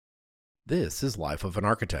This is Life of an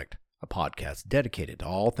Architect, a podcast dedicated to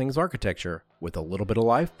all things architecture with a little bit of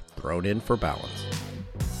life thrown in for balance.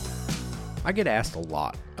 I get asked a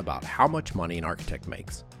lot about how much money an architect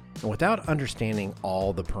makes, and without understanding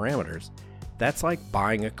all the parameters, that's like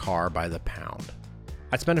buying a car by the pound.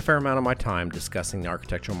 I spend a fair amount of my time discussing the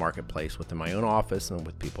architectural marketplace within my own office and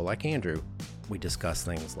with people like Andrew. We discuss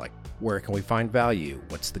things like where can we find value,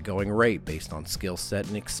 what's the going rate based on skill set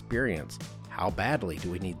and experience, how badly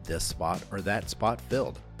do we need this spot or that spot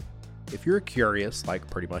filled. If you're curious, like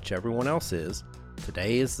pretty much everyone else is,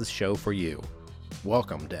 today is the show for you.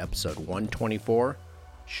 Welcome to episode 124,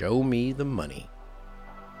 Show Me the Money.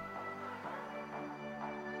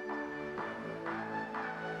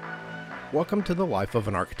 Welcome to the Life of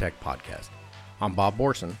an Architect podcast. I'm Bob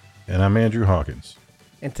Borson. And I'm Andrew Hawkins.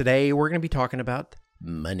 And today we're going to be talking about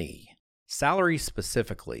money, salary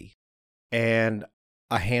specifically, and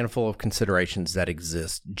a handful of considerations that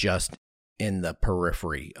exist just in the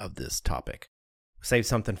periphery of this topic. Save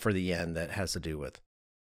something for the end that has to do with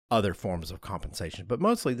other forms of compensation, but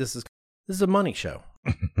mostly this is a money show.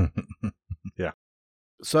 Yeah.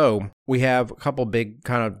 So we have a couple big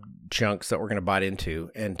kind of chunks that we're going to bite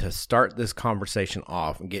into, and to start this conversation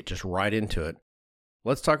off and get just right into it,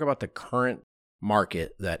 let's talk about the current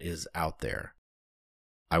market that is out there.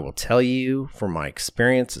 I will tell you from my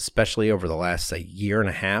experience, especially over the last, say, year and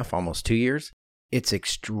a half, almost 2 years, it's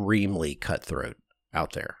extremely cutthroat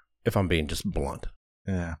out there, if I'm being just blunt.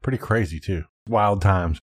 Yeah, pretty crazy too. Wild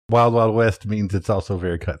times. Wild, Wild West means it's also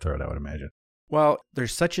very cutthroat, I would imagine. Well,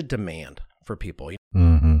 there's such a demand for people.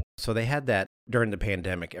 Mm-hmm. So they had that during the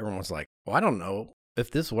pandemic. Everyone was like, well, I don't know if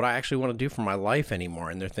this is what I actually want to do for my life anymore.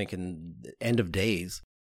 And they're thinking end of days.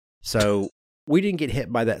 So we didn't get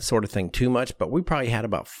hit by that sort of thing too much, but we probably had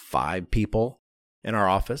about 5 people in our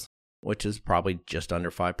office, which is probably just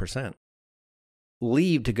under 5%,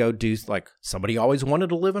 leave to go do, like, somebody always wanted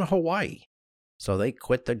to live in Hawaii. So they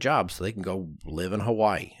quit their job so they can go live in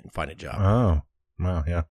Hawaii and find a job. Oh, well,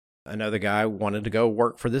 yeah. Another guy wanted to go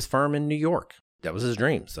work for this firm in New York. That was his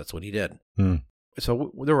dreams. That's what he did.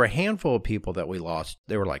 So there were a handful of people that we lost.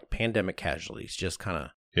 They were like pandemic casualties, just kind of,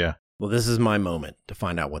 yeah. Well, this is my moment to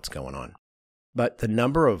find out what's going on. But the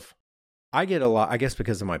number of, I get a lot, I guess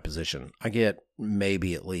because of my position, I get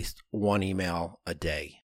maybe at least 1 email a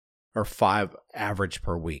day or 5 average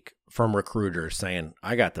per week from recruiters saying,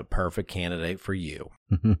 I got the perfect candidate for you.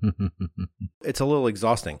 It's a little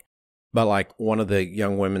exhausting. But like one of the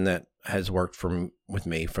young women that has worked with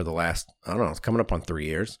me for the last, I don't know, it's coming up on 3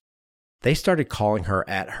 years, they started calling her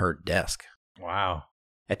at her desk. Wow.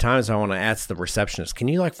 At times I want to ask the receptionist, can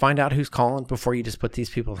you like find out who's calling before you just put these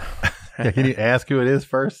people? Yeah, can you ask who it is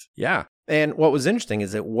first? Yeah. And what was interesting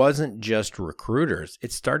is it wasn't just recruiters.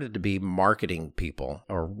 It started to be marketing people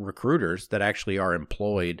or recruiters that actually are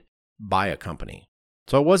employed by a company.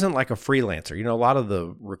 So it wasn't like a freelancer. You know, a lot of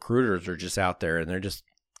the recruiters are just out there and they're just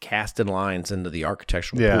casting lines into the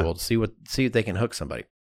architectural pool to see if they can hook somebody.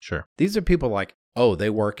 Sure. These are people like, oh,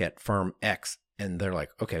 they work at firm X. And they're like,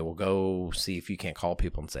 okay, well, go see if you can't call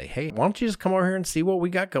people and say, hey, why don't you just come over here and see what we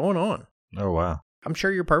got going on? Oh, wow. I'm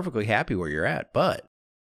sure you're perfectly happy where you're at, but.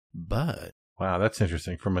 Wow, that's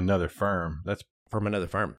interesting. From another firm. That's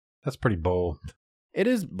pretty bold. It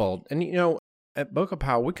is bold. And, you know, at Boca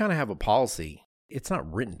Powell, we kind of have a policy. It's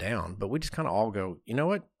not written down, but we just kind of all go, you know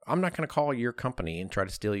what? I'm not going to call your company and try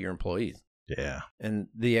to steal your employees. Yeah. And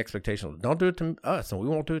the expectation is don't do it to us and we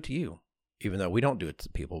won't do it to you, even though we don't do it to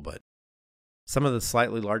people. But some of the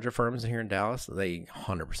slightly larger firms here in Dallas, they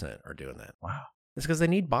 100% are doing that. Wow. It's because they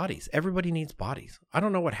need bodies. Everybody needs bodies. I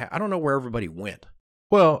don't know I don't know where everybody went.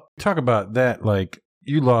 Well, talk about that. Like,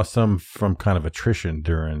 you lost some from kind of attrition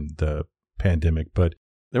during the pandemic, but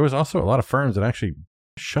there was also a lot of firms that actually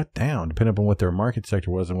shut down, depending upon what their market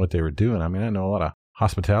sector was and what they were doing. I mean, I know a lot of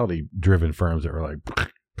hospitality-driven firms that were like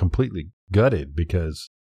completely gutted because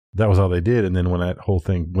that was all they did. And then when that whole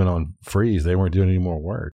thing went on freeze, they weren't doing any more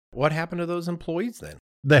work. What happened to those employees then?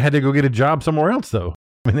 They had to go get a job somewhere else, though.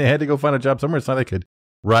 I mean, they had to go find a job somewhere. It's not like they could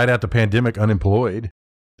ride out the pandemic unemployed.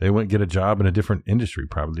 They went get a job in a different industry,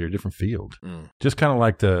 probably, or a different field. Just kind of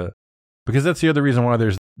like because that's the other reason why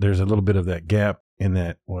there's a little bit of that gap in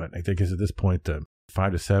that, what I think is at this point, the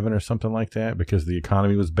 5 to 7 or something like that, because the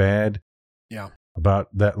economy was bad. Yeah. About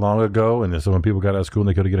that long ago. And so when people got out of school and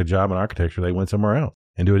they could get a job in architecture, they went somewhere else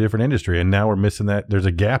and do a different industry. And now we're missing that. There's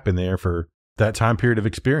a gap in there for that time period of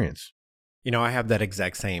experience. You know, I have that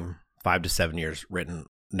exact same 5 to 7 years written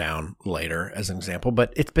down later as an example,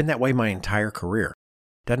 but it's been that way my entire career.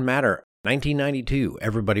 Doesn't matter. 1992,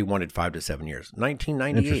 everybody wanted 5 to 7 years.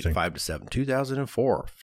 1998, 5 to 7. 2004,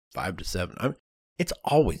 5 to 7. It's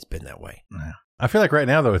always been that way. Yeah. I feel like right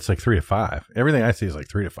now, though, it's like 3 to 5. Everything I see is like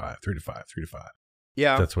 3 to 5, 3 to 5, 3 to 5.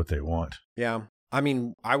 Yeah. That's what they want. Yeah. I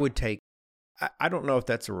mean, I would take, I don't know if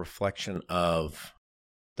that's a reflection of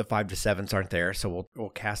the 5 to 7s aren't there. So we'll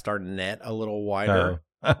cast our net a little wider.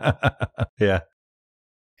 Yeah.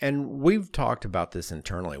 And we've talked about this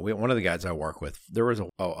internally. One of the guys I work with, there was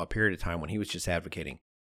a period of time when he was just advocating,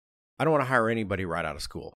 I don't want to hire anybody right out of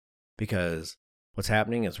school, because what's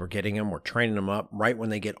happening is we're getting them, we're training them up right when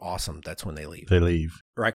they get awesome. That's when they leave. They leave.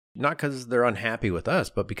 Right. Not because they're unhappy with us,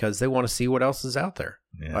 but because they want to see what else is out there.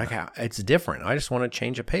 Yeah. Like, it's different. I just want to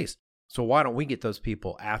change a pace. So why don't we get those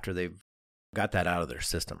people after they've got that out of their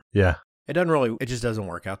system? Yeah. It just doesn't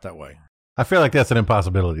work out that way. I feel like that's an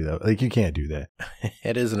impossibility, though. Like, you can't do that.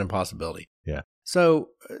 It is an impossibility. Yeah. So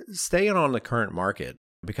staying on the current market,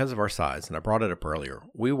 because of our size, and I brought it up earlier,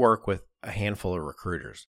 we work with a handful of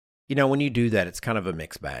recruiters. You know, when you do that, it's kind of a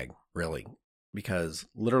mixed bag, really, because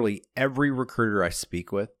literally every recruiter I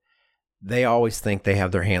speak with, they always think they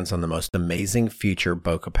have their hands on the most amazing future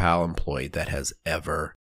Boca Pal employee that has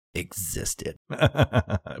ever existed.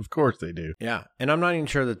 Of course they do. Yeah. And I'm not even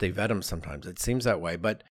sure that they vet them sometimes. It seems that way.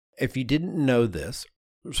 But if you didn't know this,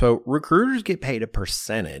 so recruiters get paid a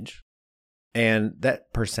percentage. And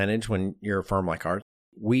that percentage, when you're a firm like ours,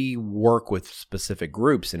 we work with specific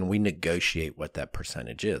groups and we negotiate what that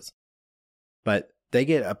percentage is. But they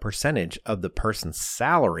get a percentage of the person's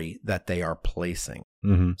salary that they are placing.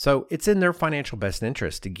 Mm-hmm. So it's in their financial best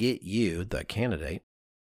interest to get you, the candidate,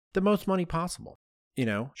 the most money possible, you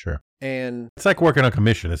know? Sure. And it's like working on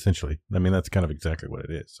commission, essentially. I mean, that's kind of exactly what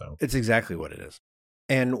it is. So it's exactly what it is.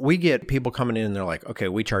 And we get people coming in and they're like, okay,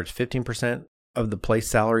 we charge 15% of the place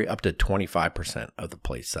salary up to 25% of the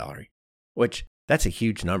place salary, which that's a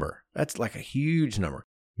huge number. That's like a huge number.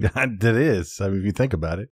 That is. I mean, if you think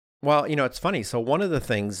about it. Well, you know, it's funny. So one of the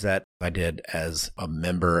things that I did as a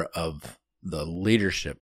member of the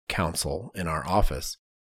leadership council in our office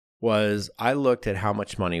was I looked at how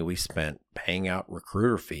much money we spent paying out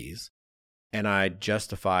recruiter fees, and I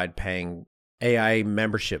justified paying AIA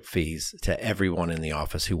membership fees to everyone in the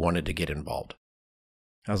office who wanted to get involved.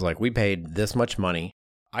 I was like, we paid this much money.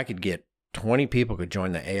 I could get 20 people could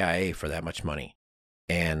join the AIA for that much money.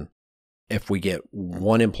 And if we get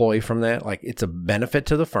one employee from that, like, it's a benefit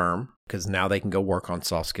to the firm because now they can go work on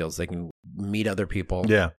soft skills. They can meet other people.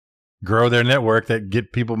 Yeah. Grow their network that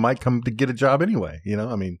get people might come to get a job anyway. You know,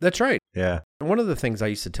 I mean. That's right. Yeah. And one of the things I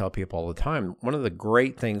used to tell people all the time, one of the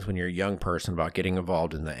great things when you're a young person about getting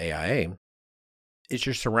involved in the AIA is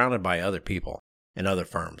you're surrounded by other people and other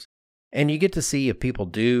firms. And you get to see if people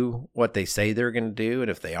do what they say they're going to do. And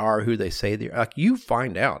if they are who they say they are, like, you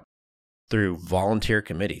find out through volunteer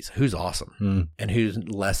committees who's awesome and who's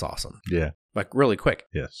less awesome. Yeah. Like, really quick.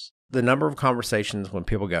 Yes. The number of conversations when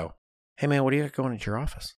people go, hey man, what do you got going at your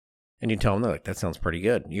office? And you tell them, they're like, that sounds pretty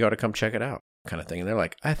good. You ought to come check it out, kind of thing. And they're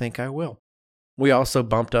like, I think I will. We also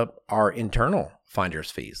bumped up our internal finder's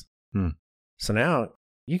fees. So now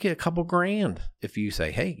you get a couple grand if you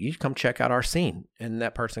say, hey, you come check out our scene. And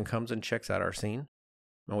that person comes and checks out our scene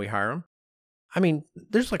and we hire them. I mean,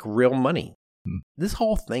 there's like real money. This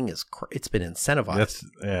whole thing is, it's been incentivized.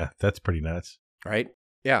 That's pretty nuts. Right?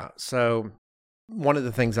 Yeah. So one of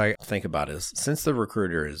the things I think about is, since the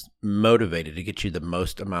recruiter is motivated to get you the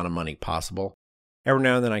most amount of money possible, every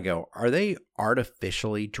now and then I go, are they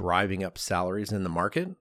artificially driving up salaries in the market?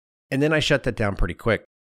 And then I shut that down pretty quick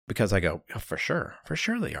because I go, oh, for sure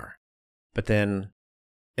they are. But then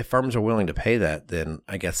if firms are willing to pay that, then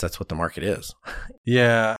I guess that's what the market is.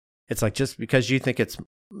 Yeah. It's like, just because you think it's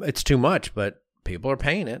too much, but people are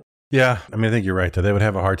paying it. Yeah. I mean, I think you're right, though. They would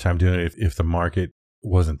have a hard time doing it if the market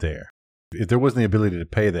wasn't there. If there wasn't the ability to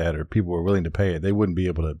pay that, or people were willing to pay it, they wouldn't be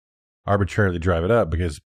able to arbitrarily drive it up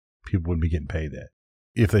because people wouldn't be getting paid that.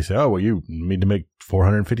 If they say, oh, well, you need to make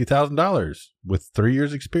 $450,000 with 3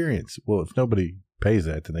 years experience. Well, if nobody pays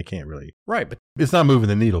that, then they can't really. Right. But it's not moving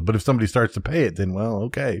the needle. But if somebody starts to pay it, then, well,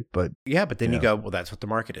 okay. But yeah, but then you go, well, that's what the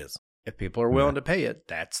market is. If people are willing to pay it,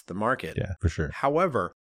 that's the market. Yeah, for sure.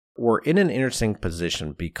 However, we're in an interesting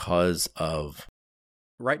position because of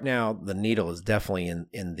right now, the needle is definitely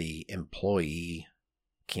in the employee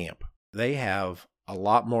camp. They have a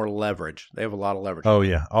lot more leverage. They have a lot of leverage. Oh,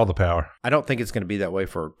 yeah. All the power. I don't think it's going to be that way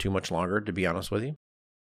for too much longer, to be honest with you.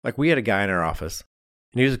 Like, we had a guy in our office,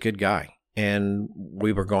 and he was a good guy. And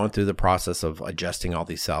we were going through the process of adjusting all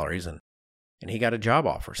these salaries, and he got a job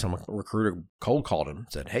offer. Some recruiter cold called him and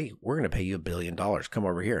said, hey, we're going to pay you $1 billion. Come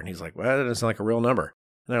over here. And he's like, well, that doesn't sound like a real number.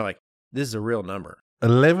 And they're like, this is a real number.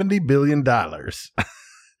 $11 billion.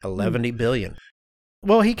 $11 billion.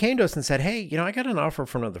 Well, he came to us and said, hey, I got an offer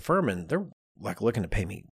from another firm, and they're like looking to pay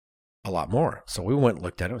me a lot more. So we went and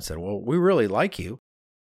looked at it and said, well, we really like you.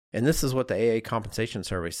 And this is what the AA compensation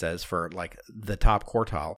survey says for like the top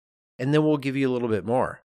quartile. And then we'll give you a little bit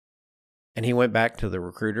more. And he went back to the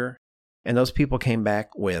recruiter, and those people came back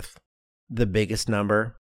with the biggest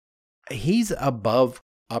number. He's above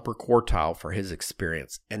upper quartile for his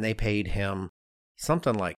experience, and they paid him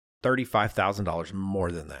something like $35,000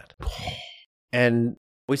 more than that. And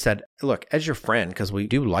we said, look, as your friend, because we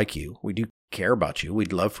do like you, we do care about you,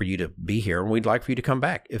 we'd love for you to be here, and we'd like for you to come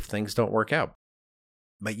back if things don't work out.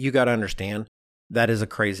 But you got to understand, that is a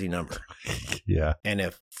crazy number. Yeah. And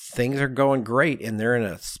if things are going great and they're in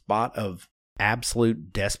a spot of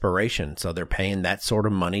absolute desperation, so they're paying that sort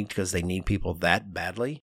of money because they need people that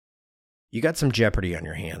badly, you got some jeopardy on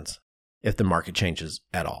your hands if the market changes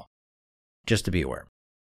at all. Just to be aware.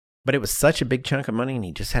 But it was such a big chunk of money, and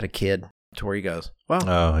he just had a kid to where he goes, well,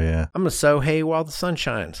 oh yeah, I'm going to sow hay while the sun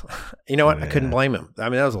shines. You know what? I couldn't blame him. I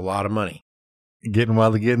mean, that was a lot of money. Getting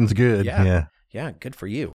while the getting's good. Yeah, good for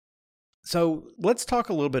you. So let's talk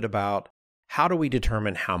a little bit about how do we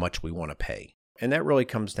determine how much we want to pay? And that really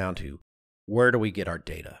comes down to, where do we get our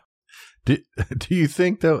data? Do you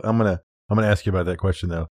think, though, I'm gonna ask you about that question,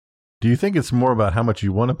 though. Do you think it's more about how much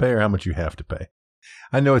you want to pay or how much you have to pay?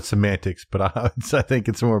 I know it's semantics, but I think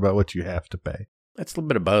it's more about what you have to pay. It's a little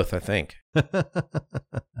bit of both, I think. This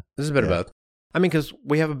is a bit of both. I mean, because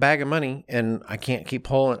we have a bag of money, and I can't keep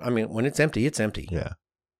pulling. I mean, when it's empty, it's empty. Yeah.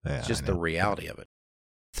 It's just the reality of it.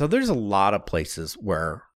 So there's a lot of places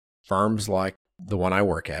where firms like the one I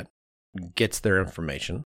work at gets their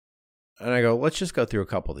information. And I go, let's just go through a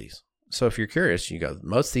couple of these. So if you're curious, you go,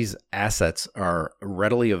 most of these assets are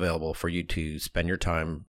readily available for you to spend your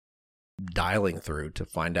time dialing through to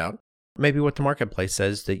find out maybe what the marketplace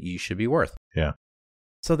says that you should be worth. Yeah.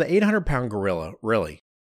 So the 800-pound gorilla, really,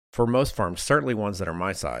 for most firms, certainly ones that are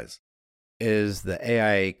my size, is the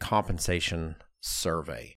AIA compensation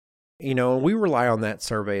survey. You know, we rely on that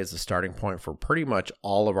survey as a starting point for pretty much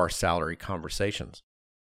all of our salary conversations.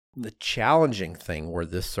 The challenging thing where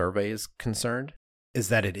this survey is concerned is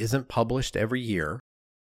that it isn't published every year,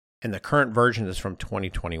 and the current version is from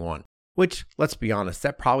 2021, which, let's be honest,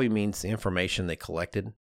 that probably means the information they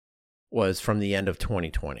collected was from the end of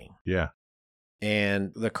 2020. Yeah.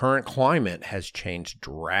 And the current climate has changed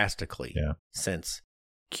drastically since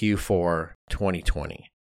Q4 2020.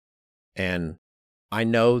 And I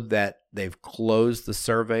know that they've closed the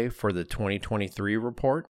survey for the 2023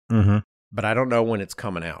 report, but I don't know when it's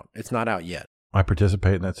coming out. It's not out yet. I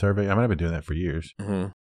participate in that survey. I mean, I've been doing that for years. Mm-hmm.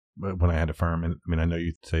 But when I had a firm, and I mean, I know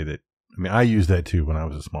you'd say that. I mean, I used that too when I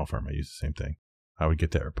was a small firm. I used the same thing. I would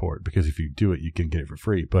get that report because if you do it, you can get it for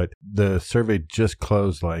free. But the survey just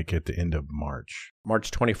closed like at the end of March.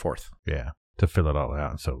 March 24th. Yeah, to fill it all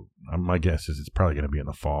out. So my guess is it's probably going to be in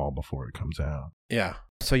the fall before it comes out. Yeah.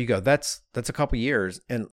 So you go, that's a couple years,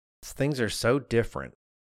 and things are so different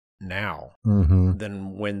now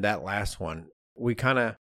than when that last one. We kind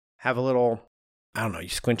of have a little, I don't know, you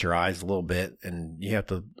squint your eyes a little bit, and you have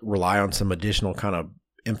to rely on some additional kind of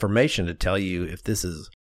information to tell you if this is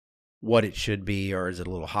what it should be, or is it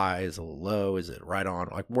a little high, is it a little low, is it right on,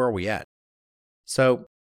 like where are we at? So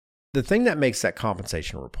the thing that makes that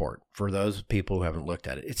compensation report, for those people who haven't looked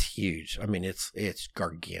at it, it's huge. I mean, it's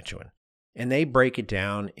gargantuan. And they break it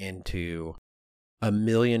down into a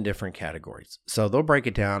million different categories. So they'll break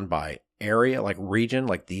it down by area, like region,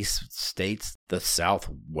 like these states, the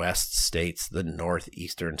Southwest states, the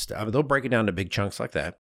Northeastern states. I mean, they'll break it down to big chunks like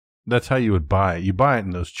that. That's how you would buy it. You buy it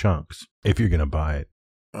in those chunks if you're going to buy it.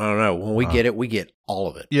 I don't know. When we get it, we get all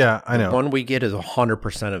of it. Yeah, I know. The one we get is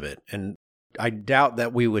 100% of it. And I doubt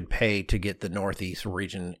that we would pay to get the Northeast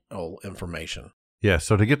regional information. Yeah,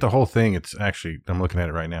 so to get the whole thing, it's actually, I'm looking at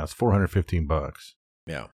it right now, it's $415.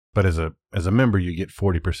 Yeah. But as a member, you get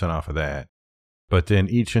 40% off of that. But then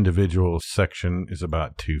each individual section is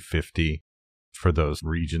about $250 for those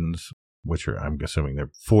regions, which are, I'm assuming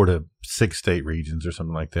they're 4 to 6 state regions or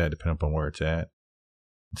something like that, depending upon where it's at.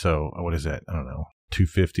 So what is that? I don't know,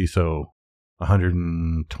 $250. So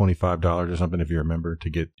 $125 or something if you're a member to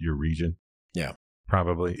get your region. Yeah.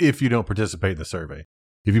 Probably. If you don't participate in the survey.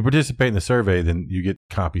 If you participate in the survey, then you get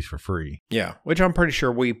copies for free. Yeah, which I'm pretty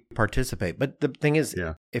sure we participate. But the thing is,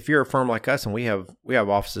 if you're a firm like us and we have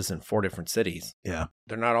offices in 4 different cities, they're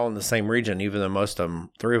not all in the same region, even though most of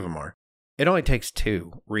them, 3 of them are. It only takes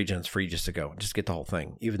 2 regions for you just to go and just get the whole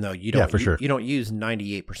thing, even though you don't, you don't use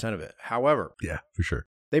 98% of it. However, for sure.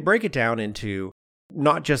 They break it down into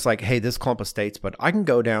not just like, hey, this clump of states, but I can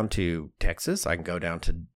go down to Texas. I can go down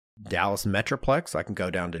to Dallas Metroplex. I can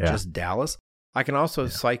go down to just Dallas. I can also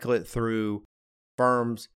cycle it through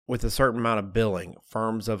firms with a certain amount of billing,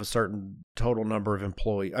 firms of a certain total number of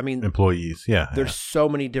employees. I mean, employees. Yeah. There's so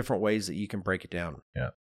many different ways that you can break it down. Yeah.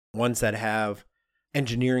 Ones that have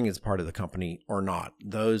engineering as part of the company or not.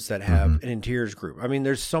 Those that have an interiors group. I mean,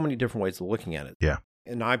 there's so many different ways of looking at it. Yeah.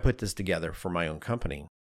 And I put this together for my own company.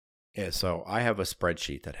 And so I have a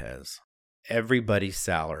spreadsheet that has everybody's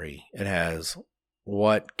salary. It has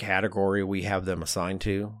what category we have them assigned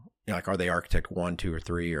to. Like, are they architect 1, 2, or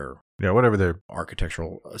 3, or whatever their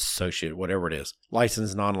architectural associate, whatever it is,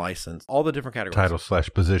 licensed, non-licensed, all the different categories.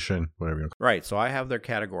 Title/position, whatever you want. Right. So I have their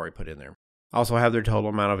category put in there. I also have their total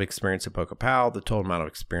amount of experience at PokePal, the total amount of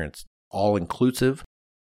experience, all inclusive.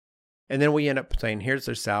 And then we end up saying, here's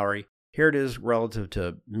their salary. Here it is relative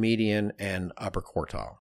to median and upper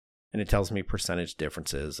quartile. And it tells me percentage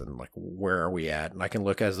differences and like, where are we at? And I can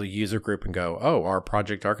look as a user group and go, oh, our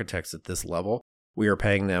project architects at this level, we are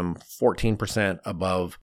paying them 14%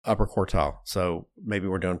 above upper quartile. So maybe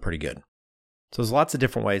we're doing pretty good. So there's lots of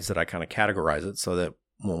different ways that I kind of categorize it so that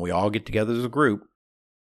when we all get together as a group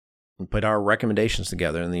and put our recommendations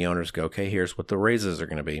together and the owners go, okay, here's what the raises are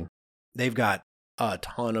going to be. They've got a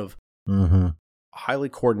ton of highly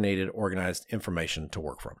coordinated, organized information to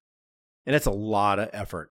work from. And it's a lot of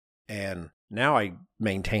effort. And now I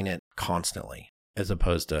maintain it constantly as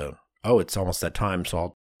opposed to, oh, it's almost that time, so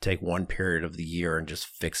I'll take one period of the year and just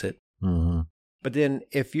fix it. But then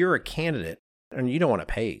if you're a candidate and you don't want to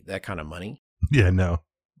pay that kind of money. Yeah, no.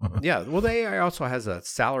 Yeah. Well, the AI also has a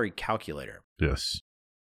salary calculator. Yes.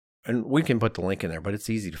 And we can put the link in there, but it's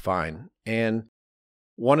easy to find. And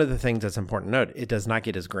one of the things that's important to note, it does not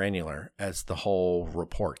get as granular as the whole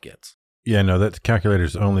report gets. Yeah, no, that calculator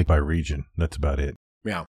is only by region. That's about it.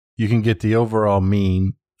 Yeah. You can get the overall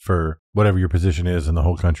mean for whatever your position is in the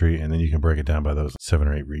whole country, and then you can break it down by those 7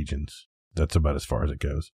 or 8 regions. That's about as far as it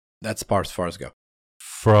goes. That's about as far as it goes.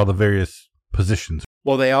 For all the various positions.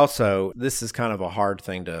 Well, they also, this is kind of a hard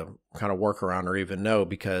thing to kind of work around or even know,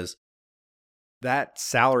 because that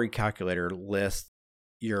salary calculator lists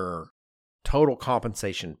your total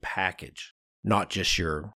compensation package, not just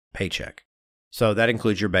your paycheck. So that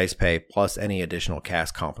includes your base pay plus any additional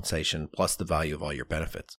cash compensation plus the value of all your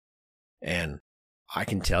benefits. And I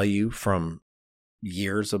can tell you from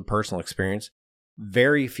years of personal experience,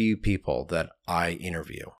 very few people that I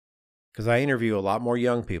interview, because I interview a lot more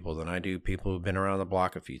young people than I do people who've been around the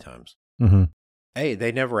block a few times. Hey,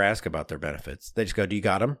 they never ask about their benefits. They just go, do you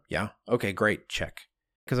got them? Yeah. Okay, great. Check.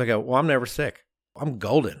 Because I go, well, I'm never sick. I'm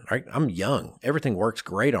golden, right? I'm young. Everything works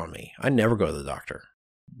great on me. I never go to the doctor.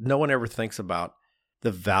 No one ever thinks about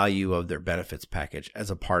the value of their benefits package as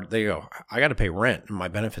a part. They go, I got to pay rent, and my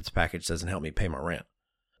benefits package doesn't help me pay my rent.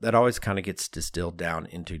 That always kind of gets distilled down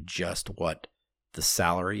into just what the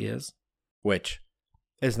salary is, which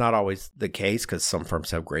is not always the case because some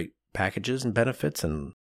firms have great packages and benefits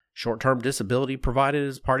and short-term disability provided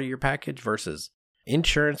as part of your package versus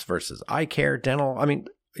insurance versus eye care, dental. I mean,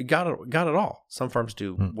 you got it all. Some firms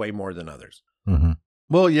do way more than others.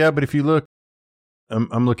 Well, yeah, but if you look,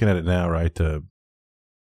 I'm looking at it now, right? The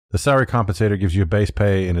salary compensator gives you a base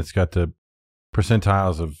pay, and it's got the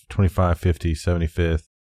percentiles of 25, 50, 75th.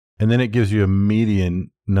 And then it gives you a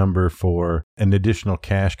median number for an additional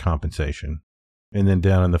cash compensation. And then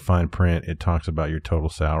down in the fine print, it talks about your total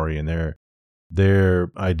salary. And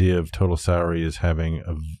their idea of total salary is having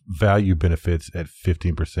a value benefits at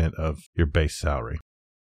 15% of your base salary.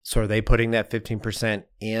 So are they putting that 15%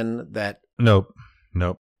 in that? Nope.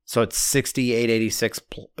 So it's 6886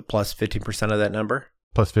 plus 15% of that number?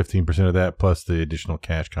 Plus 15% of that, plus the additional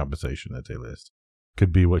cash compensation that they list.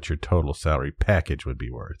 Could be what your total salary package would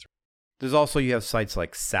be worth. There's also, you have sites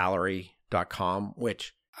like salary.com,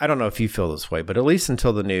 which I don't know if you feel this way, but at least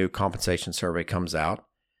until the new compensation survey comes out,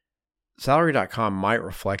 salary.com might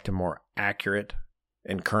reflect a more accurate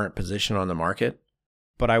and current position on the market.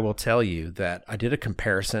 But I will tell you that I did a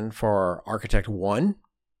comparison for Architect 1.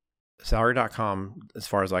 Salary.com, as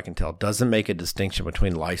far as I can tell, doesn't make a distinction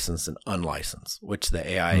between licensed and unlicensed, which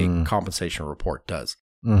the AI compensation report does.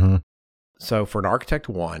 So for an Architect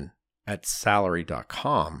 1 at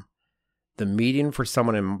salary.com, the median for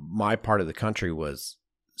someone in my part of the country was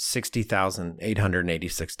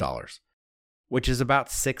 $60,886, which is about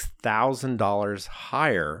 $6,000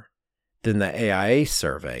 higher than the AIA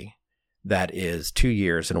survey that is 2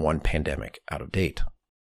 years and one pandemic out of date.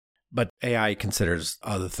 But AI considers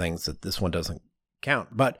other things that this one doesn't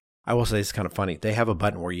count. But I will say it's kind of funny. They have a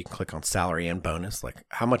button where you can click on salary and bonus. Like,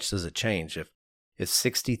 how much does it change? If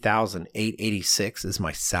 $60,886 is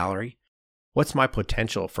my salary, what's my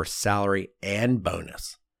potential for salary and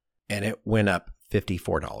bonus? And it went up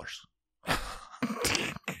 $54.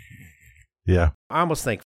 Yeah. I almost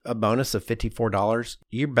think a bonus of $54,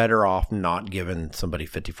 you're better off not giving somebody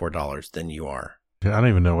 $54 than you are. I don't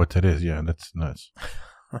even know what that is. Yeah, that's nuts.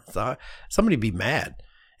 So somebody be mad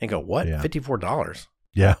and go, what? Yeah. $54?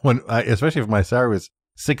 Yeah, especially if my salary was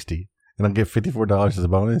 $60 and I'll get $54 as a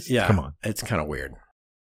bonus. Yeah, come on. It's kind of weird.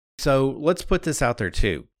 So let's put this out there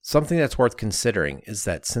too. Something that's worth considering is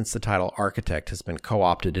that since the title architect has been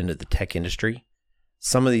co-opted into the tech industry,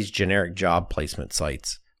 some of these generic job placement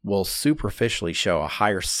sites will superficially show a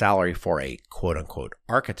higher salary for a quote-unquote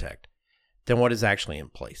architect than what is actually in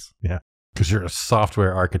place. Yeah, because you're a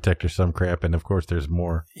software architect or some crap, and of course there's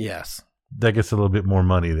more. Yes. That gets a little bit more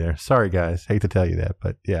money there. Sorry, guys. Hate to tell you that,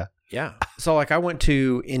 but yeah. Yeah. So like I went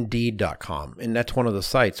to Indeed.com, and that's one of the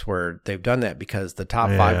sites where they've done that because the top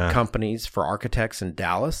 5 companies for architects in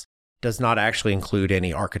Dallas does not actually include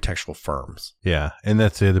any architectural firms. Yeah. And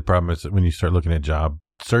that's the other problem is that when you start looking at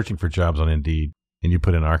searching for jobs on Indeed and you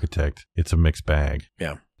put in architect, it's a mixed bag.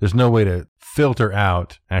 Yeah. There's no way to filter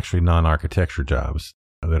out actually non-architecture jobs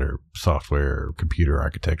that are software, computer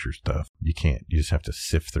architecture stuff. You can't. You just have to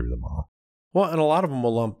sift through them all. Well, and a lot of them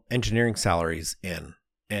will lump engineering salaries in.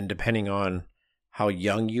 And depending on how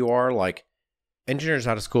young you are, like engineers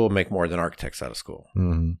out of school make more than architects out of school.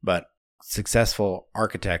 Mm-hmm. But successful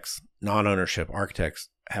architects, non-ownership architects,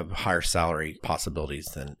 have higher salary possibilities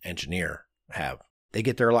than engineer have. They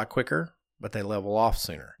get there a lot quicker, but they level off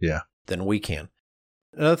sooner than we can.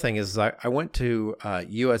 Another thing is I went to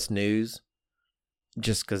U.S. News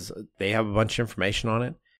just because they have a bunch of information on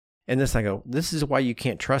it. And this is why you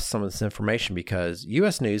can't trust some of this information, because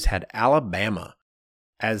U.S. News had Alabama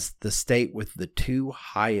as the state with the 2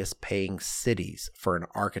 highest paying cities for an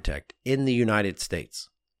architect in the United States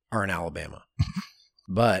are in Alabama.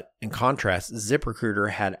 But in contrast,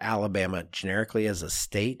 ZipRecruiter had Alabama generically as a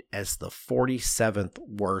state as the 47th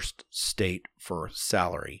worst state for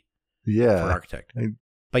salary for an architect.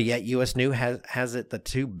 But yet U.S. News has it the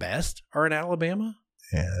 2 best are in Alabama?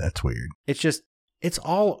 Yeah, that's weird. It's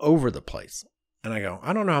all over the place. And I go,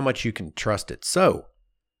 I don't know how much you can trust it. So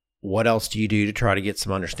what else do you do to try to get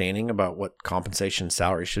some understanding about what compensation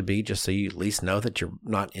salary should be, just so you at least know that you're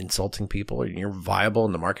not insulting people or you're viable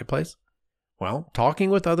in the marketplace? Well,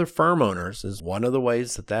 talking with other firm owners is one of the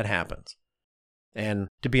ways that happens. And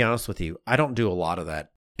to be honest with you, I don't do a lot of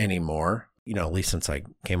that anymore, at least since I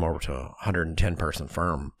came over to a 110-person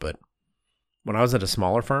firm. But when I was at a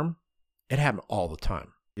smaller firm, it happened all the time.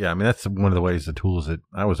 Yeah, I mean, that's one of the ways, the tools that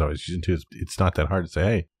I was always using too. It's not that hard to say,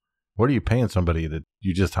 hey, what are you paying somebody that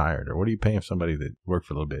you just hired? Or what are you paying somebody that worked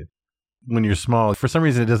for a little bit? When you're small, for some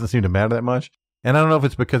reason, it doesn't seem to matter that much. And I don't know if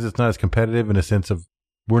it's because it's not as competitive in a sense of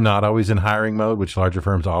we're not always in hiring mode, which larger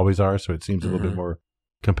firms always are. So it seems a little bit more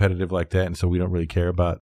competitive like that. And so we don't really care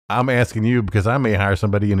about. I'm asking you because I may hire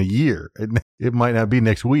somebody in a year. It might not be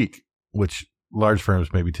next week, which large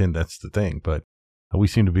firms maybe tend, that's the thing. But we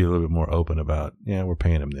seem to be a little bit more open about, we're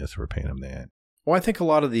paying them this, we're paying them that. Well, I think a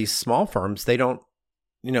lot of these small firms, they don't,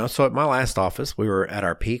 so at my last office, we were at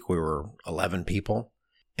our peak, we were 11 people,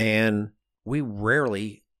 and we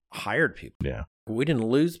rarely hired people. Yeah. We didn't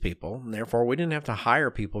lose people, and therefore we didn't have to hire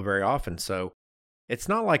people very often. So it's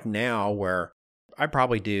not like now where I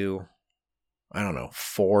probably do,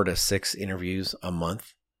 4 to 6 interviews a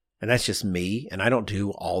month. And that's just me. And I don't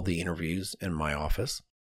do all the interviews in my office.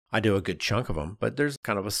 I do a good chunk of them, but there's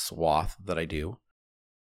kind of a swath that I do.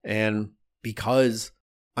 And because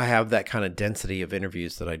I have that kind of density of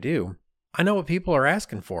interviews that I do, I know what people are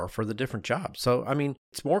asking for the different jobs. So,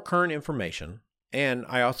 it's more current information. And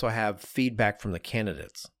I also have feedback from the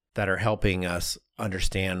candidates that are helping us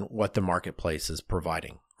understand what the marketplace is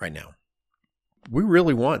providing right now. We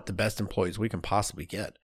really want the best employees we can possibly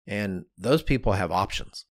get. And those people have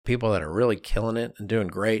options. People that are really killing it and doing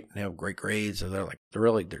great and have great grades, or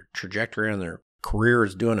their trajectory and their career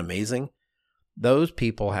is doing amazing. Those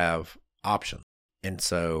people have options. And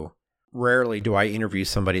so rarely do I interview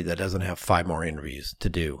somebody that doesn't have 5 more interviews to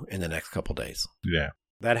do in the next couple of days. Yeah.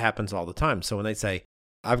 That happens all the time. So when they say,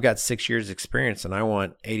 I've got 6 years experience and I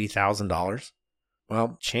want $80,000,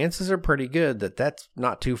 well, chances are pretty good that that's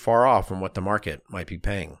not too far off from what the market might be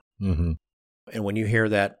paying. Mm-hmm. And when you hear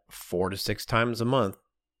that 4 to 6 times a month,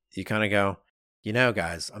 you kind of go,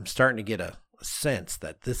 guys, I'm starting to get a sense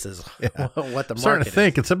that this is what the market is. Starting to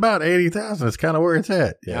think it's about 80,000. It's kind of where it's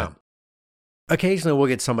at. Yeah. Occasionally we'll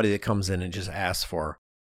get somebody that comes in and just asks for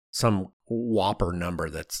some whopper number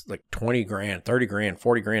that's like 20 grand, 30 grand,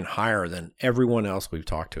 40 grand higher than everyone else we've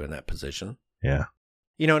talked to in that position. Yeah.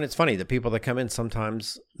 And it's funny, the people that come in,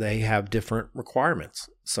 sometimes they have different requirements.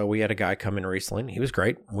 So we had a guy come in recently, and he was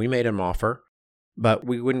great. We made him an offer, but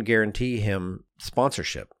we wouldn't guarantee him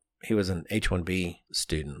sponsorship. He was an H-1B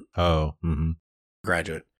student. Oh,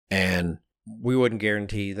 graduate. And we wouldn't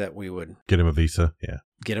guarantee that we would Get him a visa. Yeah.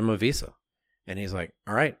 get him a visa. And he's like,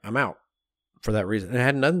 all right, I'm out for that reason. And it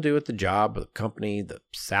had nothing to do with the job, the company, the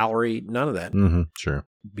salary, none of that. Mm-hmm. Sure.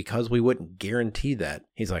 Because we wouldn't guarantee that,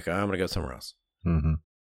 he's like, oh, I'm going to go somewhere else. Mm-hmm.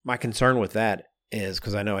 My concern with that is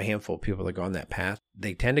because I know a handful of people that go on that path,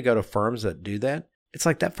 they tend to go to firms that do that. It's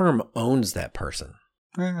like that firm owns that person.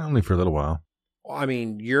 Only for a little while. Well, I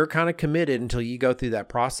mean, you're kind of committed until you go through that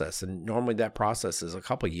process. And normally that process is a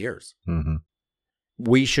couple of years. Mm-hmm.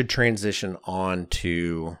 We should transition on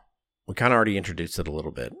to, we kind of already introduced it a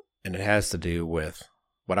little bit, and it has to do with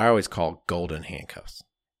what I always call golden handcuffs.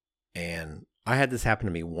 And I had this happen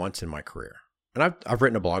to me once in my career. And I've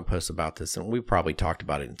written a blog post about this, and we've probably talked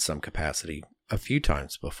about it in some capacity a few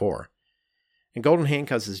times before. And golden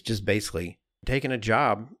handcuffs is just basically taking a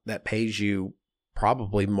job that pays you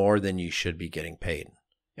probably more than you should be getting paid.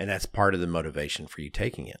 And that's part of the motivation for you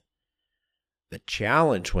taking it. The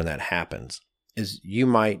challenge when that happens is you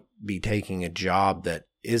might be taking a job that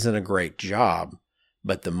isn't a great job,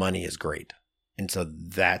 but the money is great. And so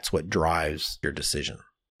that's what drives your decision.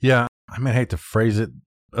 Yeah. I mean, I hate to phrase it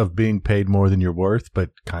of being paid more than you're worth,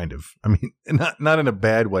 but kind of. I mean, not in a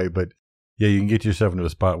bad way, but yeah, you can get yourself into a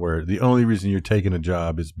spot where the only reason you're taking a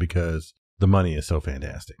job is because the money is so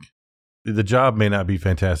fantastic. The job may not be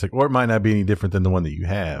fantastic, or it might not be any different than the one that you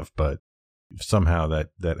have, but somehow that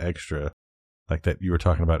extra, like that you were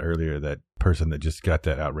talking about earlier, that person that just got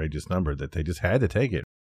that outrageous number, that they just had to take it.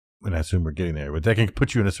 And I assume we're getting there, but that can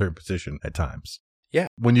put you in a certain position at times. Yeah.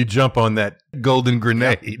 When you jump on that golden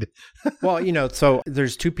grenade. Yeah. Well, so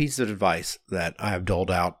there's two pieces of advice that I have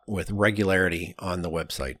doled out with regularity on the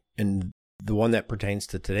website. And the one that pertains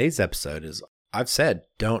to today's episode is I've said,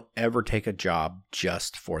 don't ever take a job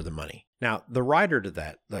just for the money. Now, the rider to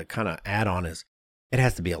that, the kind of add-on is it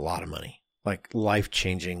has to be a lot of money, like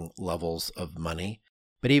life-changing levels of money.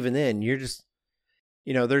 But even then, you're just,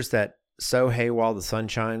 there's that so hey while the sun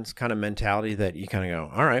shines kind of mentality that you kind of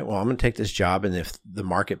go, all right, well, I'm going to take this job. And if the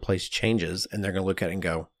marketplace changes and they're going to look at it and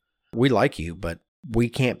go, we like you, but we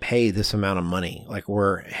can't pay this amount of money. Like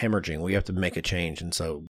we're hemorrhaging. We have to make a change. And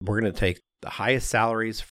so we're going to take the highest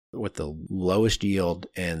salaries with the lowest yield,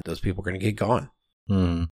 and those people are going to get gone.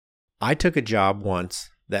 Mm. I took a job once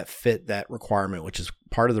that fit that requirement, which is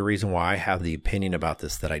part of the reason why I have the opinion about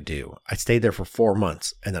this that I do. I stayed there for 4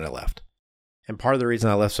 months and then I left. And part of the reason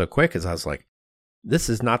I left so quick is I was like, this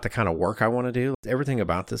is not the kind of work I want to do. Everything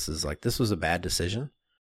about this is like, this was a bad decision.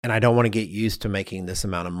 And I don't want to get used to making this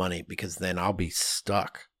amount of money because then I'll be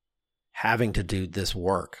stuck having to do this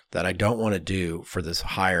work that I don't want to do for this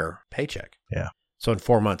higher paycheck. Yeah. So in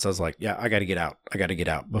 4 months, I was like, yeah, I got to get out. I got to get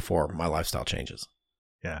out before my lifestyle changes.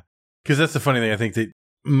 Yeah. Because that's the funny thing. I think that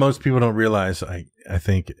most people don't realize, I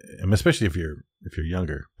think, especially if you're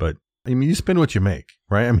younger, but I mean, you spend what you make,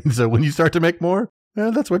 right? I mean, so when you start to make more,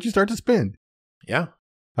 that's what you start to spend. Yeah.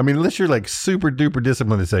 I mean, unless you're like super duper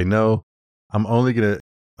disciplined to say, no, I'm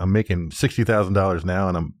making $60,000 now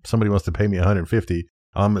and somebody wants to pay me $150,000,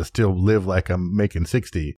 I'm going to still live like I'm making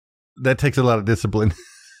 60. That takes a lot of discipline.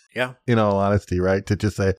 Yeah. In all honesty, right? To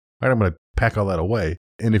just say, all right, I'm going to pack all that away.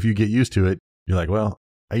 And if you get used to it, you're like, well,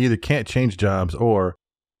 I either can't change jobs or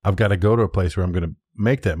I've got to go to a place where I'm going to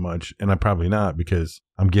make that much. And I'm probably not because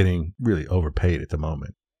I'm getting really overpaid at the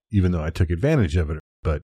moment, even though I took advantage of it.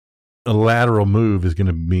 But a lateral move is going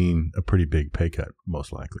to mean a pretty big pay cut,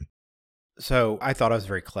 most likely. So I thought I was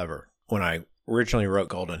very clever when I originally wrote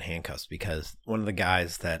Golden Handcuffs because one of the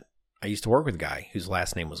guys that I used to work with, a guy whose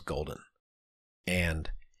last name was Golden, and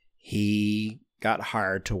he got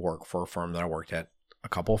hired to work for a firm that I worked at a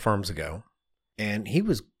couple of firms ago, and he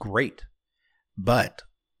was great, but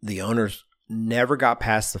the owners never got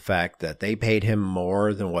past the fact that they paid him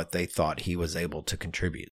more than what they thought he was able to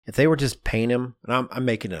contribute. If they were just paying him, and I'm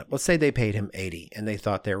making it up, let's say they paid him 80 and they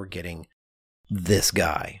thought they were getting this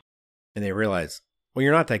guy, and they realized, well,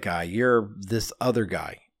 you're not that guy, you're this other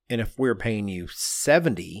guy. And if we're paying you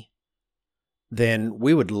 70, then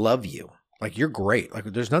we would love you. Like, you're great. Like,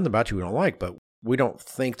 there's nothing about you we don't like, but we don't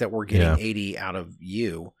think that we're getting 80 out of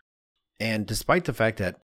you. And despite the fact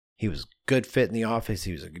that he was a good fit in the office,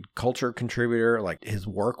 he was a good culture contributor, like his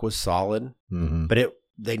work was solid, but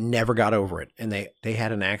they never got over it. And they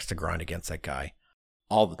had an axe to grind against that guy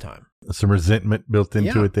all the time. Some resentment built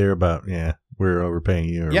into it there about, we're overpaying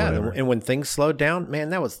you or whatever. And when things slowed down,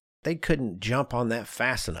 man, they couldn't jump on that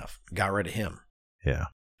fast enough. Got rid of him. Yeah.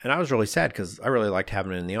 And I was really sad because I really liked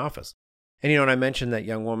having him in the office. And, when I mentioned that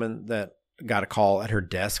young woman that got a call at her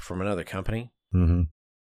desk from another company,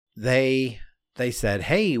 they said,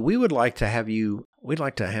 hey, we'd like to have you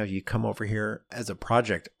come over here as a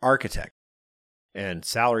project architect. and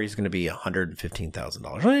salary is going to be $115,000.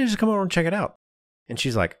 Why don't you just come over and check it out? And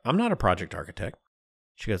she's like, I'm not a project architect.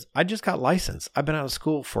 She goes, I just got licensed. I've been out of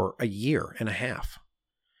school for a year and a half.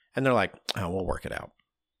 And they're like, oh, we'll work it out.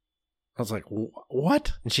 I was like,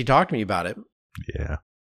 what? And she talked to me about it. Yeah.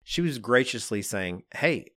 She was graciously saying,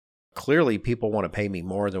 hey, clearly people want to pay me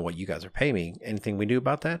more than what you guys are paying me. Anything we do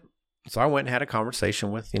about that? So I went and had a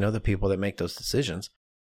conversation with, the people that make those decisions.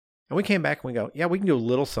 And we came back and we go, yeah, we can do a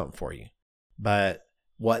little something for you. But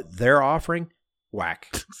what they're offering,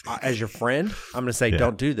 whack. As your friend, I'm going to say,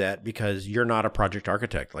 don't do that because you're not a project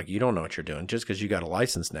architect. Like, you don't know what you're doing. Just because you got a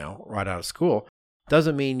license now right out of school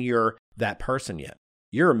doesn't mean you're that person yet.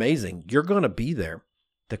 You're amazing. You're going to be there.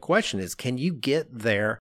 The question is, can you get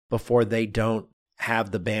there before they don't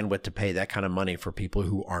have the bandwidth to pay that kind of money for people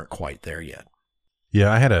who aren't quite there yet?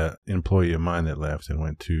 Yeah, I had an employee of mine that left and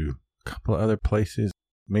went to a couple of other places,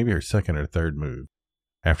 maybe her second or third move,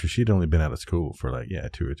 after she'd only been out of school for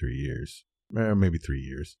 2 or 3 years, or maybe 3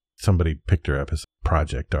 years. Somebody picked her up as a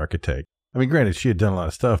project architect. I mean, granted, she had done a lot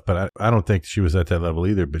of stuff, but I don't think she was at that level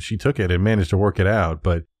either. But she took it and managed to work it out.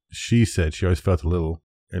 But she said she always felt a little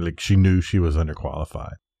like she knew she was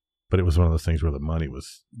underqualified. But it was one of those things where the money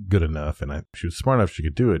was good enough, and she was smart enough she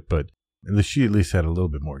could do it. But she at least had a little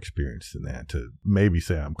bit more experience than that to maybe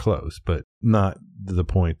say I'm close, but not to the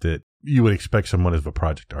point that you would expect someone as a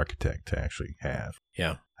project architect to actually have.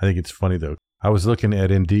 Yeah. I think it's funny, though. I was looking at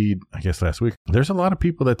Indeed, I guess last week. There's a lot of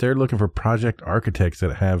people that they're looking for project architects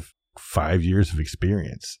that have 5 years of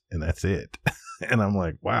experience, and that's it. And I'm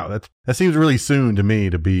like, wow, that seems really soon to me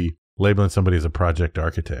to be labeling somebody as a project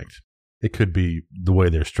architect. It could be the way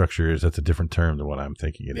their structure is. That's a different term than what I'm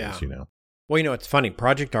thinking it is, Well, it's funny.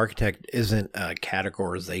 Project architect isn't a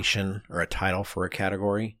categorization or a title for a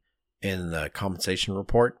category in the compensation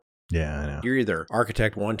report. Yeah, I know. You're either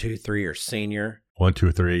architect 1, 2, 3 or senior. 1,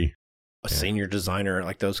 2, 3. Senior designer,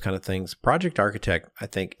 like those kind of things. Project architect, I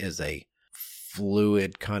think, is a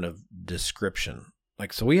fluid kind of description.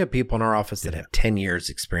 So we have people in our office that have 10 years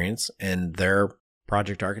experience and they're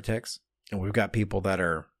project architects. And we've got people that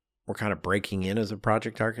we're kind of breaking in as a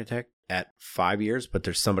project architect at 5 years, but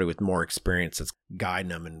there's somebody with more experience that's guiding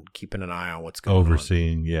them and keeping an eye on what's going on.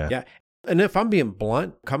 Overseeing, yeah. Yeah. And if I'm being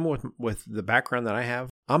blunt, coming with the background that I have,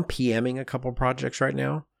 I'm PMing a couple of projects right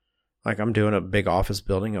now. I'm doing a big office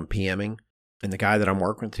building, I'm PMing. And the guy that I'm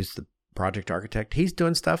working with, who's the project architect, he's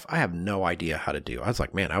doing stuff I have no idea how to do. I was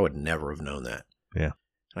like, man, I would never have known that. Yeah.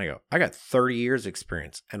 And I go, I got 30 years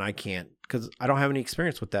experience and I can't, because I don't have any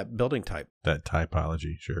experience with that building type. That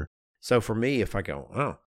typology, sure. So for me, if I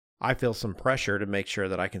go, I feel some pressure to make sure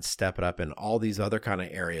that I can step it up in all these other kind of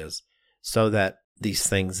areas so that these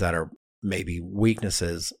things that are maybe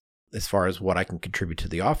weaknesses as far as what I can contribute to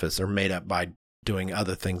the office are made up by doing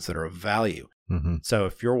other things that are of value. Mm-hmm. So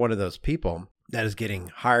if you're one of those people that is getting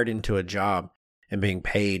hired into a job and being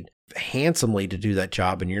paid handsomely to do that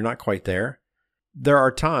job and you're not quite there, there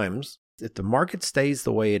are times, if the market stays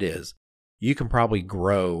the way it is, you can probably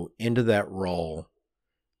grow into that role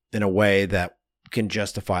in a way that can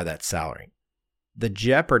justify that salary. The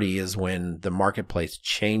jeopardy is when the marketplace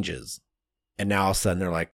changes and now all of a sudden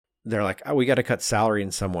they're like, oh, we got to cut salary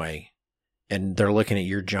in some way. And they're looking at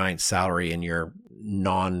your giant salary and your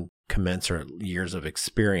non-commensurate years of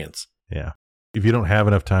experience. Yeah. If you don't have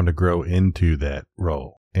enough time to grow into that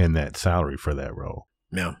role and that salary for that role.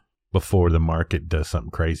 Yeah. Before the market does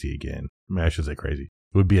something crazy again. I mean, I should say crazy.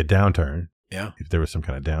 It would be a downturn. Yeah. If there was some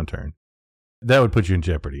kind of downturn. That would put you in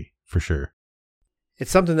jeopardy for sure.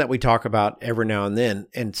 It's something that we talk about every now and then.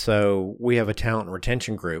 And so we have a talent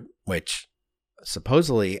retention group, which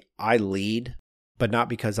supposedly I lead, but not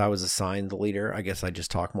because I was assigned the leader. I guess I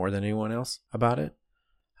just talk more than anyone else about it.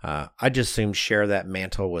 I just assume share that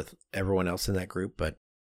mantle with everyone else in that group. But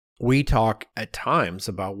we talk at times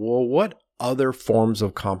about, well, what other forms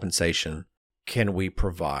of compensation can we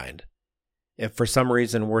provide? If for some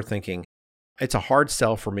reason we're thinking it's a hard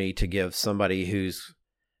sell for me to give somebody who's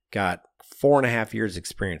got 4.5 years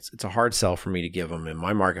experience, it's a hard sell for me to give them in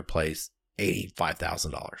my marketplace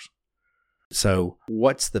 $85,000. So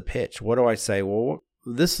what's the pitch? What do I say? Well,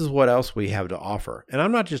 this is what else we have to offer. And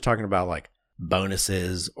I'm not just talking about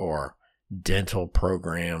bonuses or dental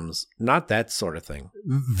programs, not that sort of thing.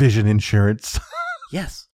 Vision insurance.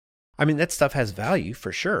 Yes. I mean, that stuff has value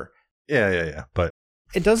for sure. Yeah. But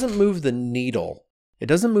it doesn't move the needle. It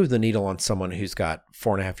doesn't move the needle on someone who's got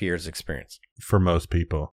 4.5 years experience. For most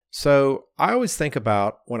people. So I always think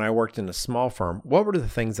about when I worked in a small firm, what were the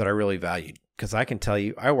things that I really valued? Because I can tell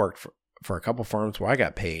you, I worked for a couple firms where I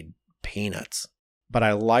got paid peanuts, but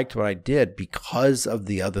I liked what I did because of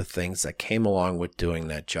the other things that came along with doing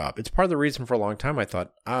that job. It's part of the reason for a long time I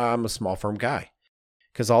thought, I'm a small firm guy.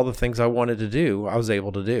 because all the things I wanted to do, I was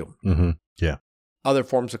able to do. Mm-hmm. Yeah. Other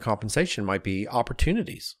forms of compensation might be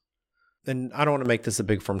opportunities. And I don't want to make this a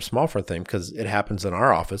big firm, small firm thing because it happens in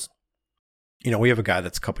our office. We have a guy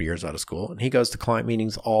that's a couple years out of school and he goes to client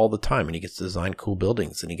meetings all the time and he gets to design cool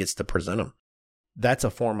buildings and he gets to present them. That's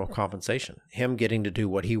a form of compensation. Him getting to do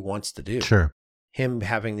what he wants to do. Sure. Him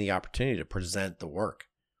having the opportunity to present the work.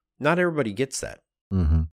 Not everybody gets that.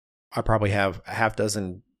 Mm-hmm. I probably have a half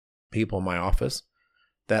dozen people in my office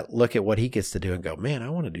that look at what he gets to do and go, man, I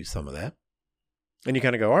want to do some of that. And you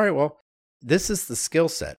kind of go, all right, well, this is the skill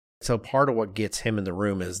set. So part of what gets him in the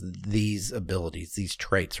room is these abilities, these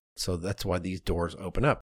traits. So that's why these doors open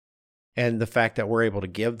up. And the fact that we're able to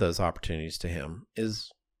give those opportunities to him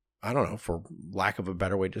is, I don't know, for lack of a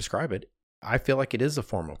better way to describe it, I feel like it is a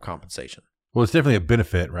form of compensation. Well, it's definitely a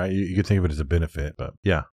benefit, right? You could think of it as a benefit, but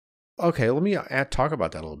yeah. Okay, let me talk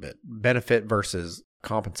about that a little bit. Benefit versus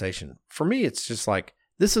compensation. For me, it's just like,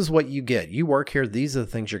 this is what you get. You work here. These are the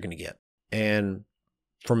things you're going to get. And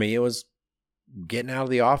for me, it was getting out of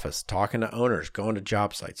the office, talking to owners, going to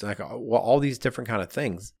job sites, and all these different kind of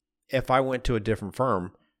things. If I went to a different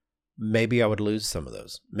firm, maybe I would lose some of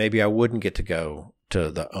those. Maybe I wouldn't get to go to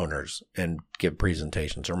the owners and give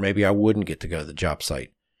presentations, or maybe I wouldn't get to go to the job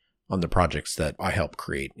site on the projects that I help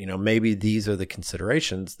create. Maybe these are the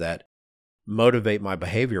considerations that motivate my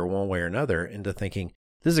behavior one way or another into thinking,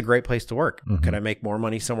 this is a great place to work. Mm-hmm. Could I make more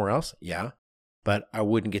money somewhere else? Yeah. But I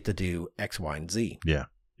wouldn't get to do X, Y, and Z. Yeah.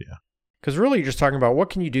 Yeah. Because really you're just talking about what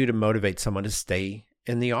can you do to motivate someone to stay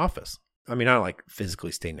in the office? I mean, not like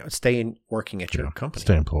physically stay working at your company.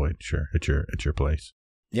 Stay employed, sure, at your place.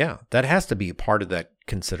 Yeah. That has to be a part of that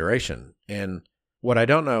consideration. And what I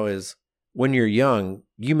don't know is when you're young,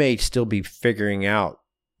 you may still be figuring out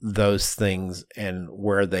those things and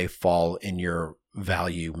where they fall in your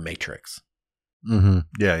value matrix. Mm-hmm.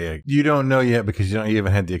 Yeah. You don't know yet because you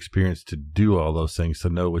haven't had the experience to do all those things to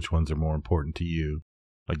know which ones are more important to you.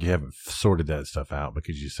 Like you haven't sorted that stuff out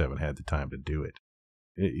because you just haven't had the time to do it.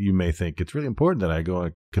 You may think it's really important that I go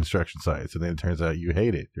on construction sites, and then it turns out you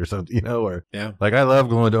hate it or something, or yeah. Like I love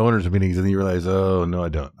going to owners meetings, and then you realize, oh no, I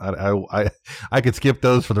don't. I could skip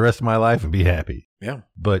those for the rest of my life and be happy. Yeah.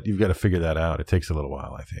 But you've got to figure that out. It takes a little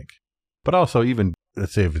while, I think. But also, even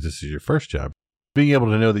let's say if this is your first job, being able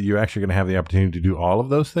to know that you're actually going to have the opportunity to do all of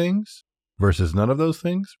those things versus none of those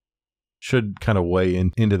things should kind of weigh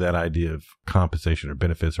into that idea of compensation or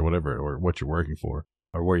benefits or whatever, or what you're working for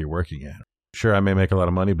or where you're working at. Sure, I may make a lot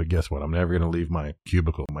of money, but guess what? I'm never going to leave my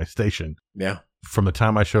cubicle, my station. Yeah. From the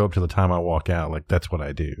time I show up to the time I walk out, like that's what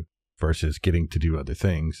I do versus getting to do other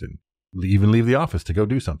things and even leave the office to go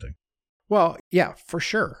do something. Well, yeah, for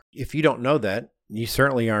sure. If you don't know that, you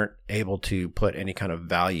certainly aren't able to put any kind of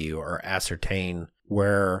value or ascertain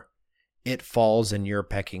where it falls in your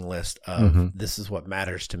pecking list of this is what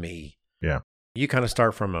matters to me. Yeah. You kind of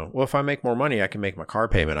start from if I make more money, I can make my car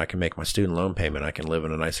payment. I can make my student loan payment. I can live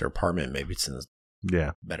in a nicer apartment. Maybe it's in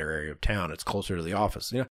a better area of town. It's closer to the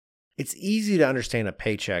office. It's easy to understand a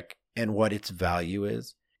paycheck and what its value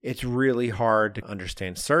is. It's really hard to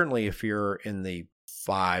understand, certainly if you're in the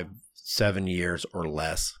 5-7 years or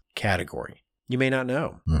less category. You may not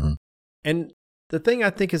know. Mm-hmm. And the thing I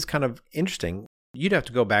think is kind of interesting, you'd have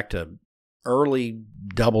to go back to early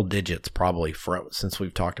double digits probably since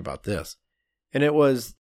we've talked about this. And it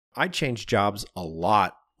was, I changed jobs a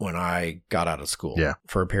lot when I got out of school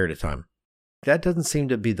for a period of time. That doesn't seem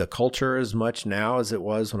to be the culture as much now as it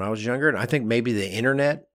was when I was younger. And I think maybe the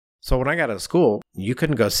internet. So when I got out of school, you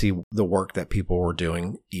couldn't go see the work that people were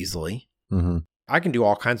doing easily. Mm-hmm. I can do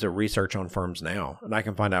all kinds of research on firms now, and I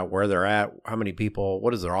can find out where they're at, how many people,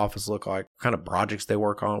 what does their office look like, what kind of projects they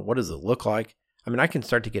work on, what does it look like. I mean, I can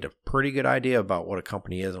start to get a pretty good idea about what a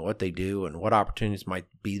company is and what they do and what opportunities might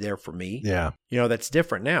be there for me. Yeah. That's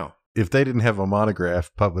different now. If they didn't have a monograph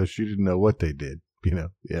published, you didn't know what they did, Yeah.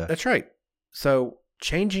 That's right. So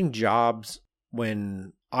changing jobs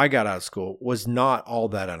when I got out of school was not all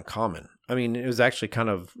that uncommon. I mean, it was actually kind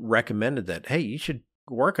of recommended that, hey, you should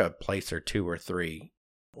work a place or 2 or 3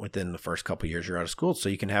 within the first couple of years you're out of school so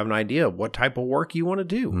you can have an idea of what type of work you want to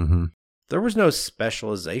do. Mm-hmm. There was no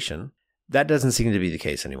specialization. That doesn't seem to be the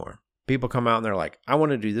case anymore. People come out and they're like, I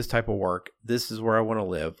want to do this type of work. This is where I want to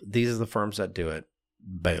live. These are the firms that do it.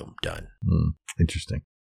 Boom, done. Interesting.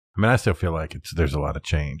 I mean, I still feel like there's a lot of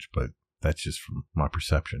change, but that's just from my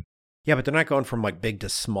perception. Yeah, but they're not going from like big to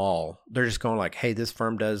small. They're just going like, hey, this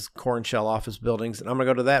firm does core and shell office buildings, and I'm going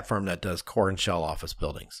to go to that firm that does core and shell office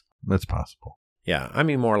buildings. That's possible. Yeah, I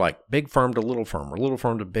mean more like big firm to little firm, or little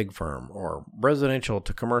firm to big firm, or residential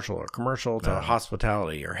to commercial, or commercial to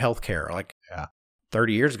hospitality, or healthcare. Like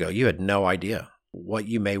 30 years ago, you had no idea. what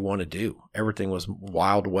you may want to do. Everything was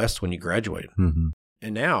Wild West when you graduated. Mm-hmm.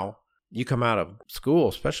 And now you come out of school,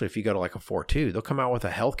 especially if you go to like a 4.2, they'll come out with a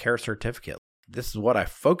healthcare certificate. This is what I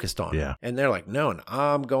focused on. Yeah. And they're like, no, and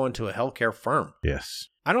I'm going to a healthcare firm. Yes.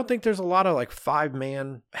 I don't think there's a lot of like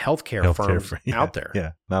 5-man healthcare firms out there.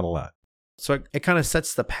 Yeah, not a lot. So it kind of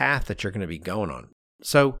sets the path that you're going to be going on.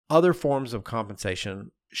 So other forms of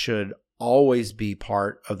compensation should always be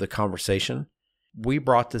part of the conversation. We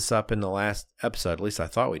brought this up in the last episode, at least I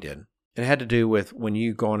thought we did. It had to do with when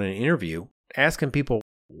you go on an interview, asking people,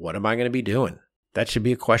 what am I going to be doing? That should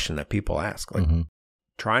be a question that people ask. Like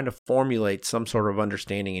trying to formulate some sort of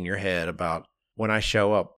understanding in your head about when I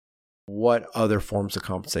show up, what other forms of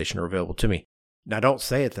compensation are available to me. Now, don't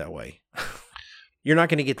say it that way. You're not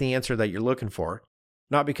going to get the answer that you're looking for,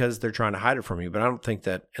 not because they're trying to hide it from you, but I don't think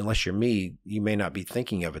that unless you're me, you may not be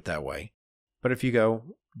thinking of it that way. But if you go,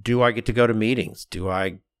 do I get to go to meetings? Do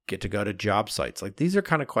I get to go to job sites? Like these are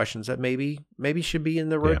kind of questions that maybe should be in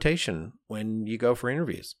the rotation when you go for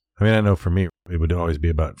interviews. I mean, I know for me, it would always be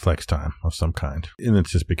about flex time of some kind. And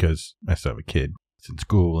it's just because I still have a kid. It's in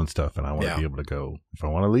school and stuff, and I want to be able to go. If I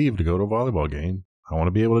want to leave to go to a volleyball game, I want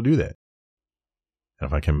to be able to do that. And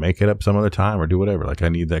if I can make it up some other time or do whatever, like I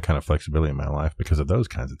need that kind of flexibility in my life because of those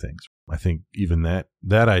kinds of things. I think even that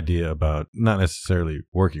idea about not necessarily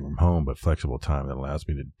working from home, but flexible time that allows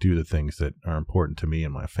me to do the things that are important to me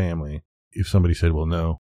and my family. If somebody said, well,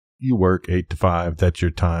 no, you work 8 to 5, that's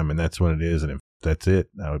your time and that's when it is. And if that's it,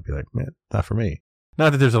 I would be like, man, not for me.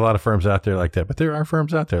 Not that there's a lot of firms out there like that, but there are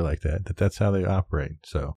firms out there like that that's how they operate.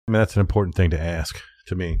 So I mean, that's an important thing to ask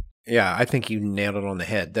to me. Yeah, I think you nailed it on the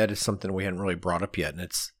head. That is something we hadn't really brought up yet. And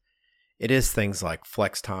it is things like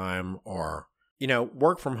flex time or,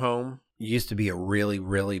 work from home used to be a really,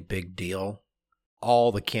 really big deal.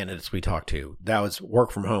 All the candidates we talked to, that was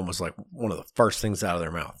work from home was like one of the first things out of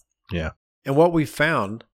their mouth. Yeah. And what we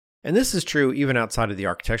found, and this is true even outside of the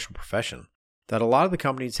architectural profession, that a lot of the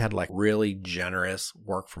companies had like really generous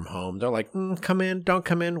work from home. They're like, come in, don't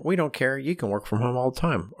come in. We don't care. You can work from home all the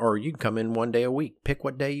time. Or you can come in one day a week. Pick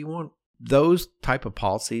what day you want. Those type of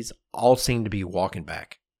policies all seem to be walking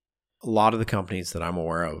back. A lot of the companies that I'm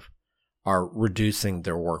aware of are reducing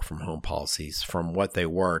their work from home policies from what they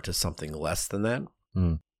were to something less than that.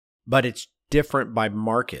 But it's different by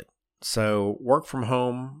market. So work from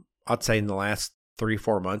home, I'd say in the last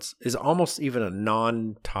 3-4 months, is almost even a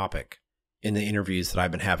non-topic in the interviews that I've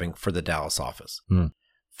been having for the Dallas office.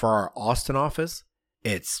 For our Austin office,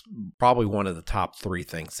 it's probably one of the top 3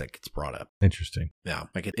 things that gets brought up. Interesting. Yeah,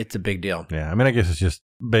 like it's a big deal. Yeah, I mean, I guess it's just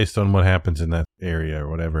based on what happens in that area or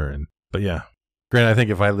whatever. But yeah, granted, I think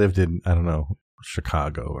if I lived in, I don't know,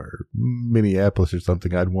 Chicago or Minneapolis or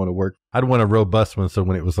something, I'd want a robust one. So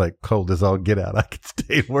when it was like cold as all get out, I could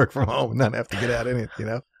stay and work from home and not have to get out in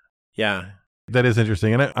it, Yeah. That is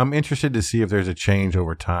interesting. And I'm interested to see if there's a change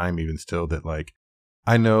over time, even still, that like,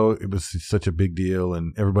 I know it was such a big deal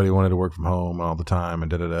and everybody wanted to work from home all the time and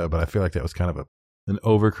but I feel like that was kind of an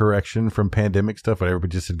overcorrection from pandemic stuff, but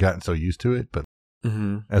everybody just had gotten so used to it. But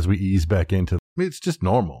as we ease back into, it's just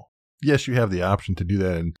normal. Yes, you have the option to do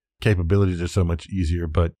that and capabilities are so much easier,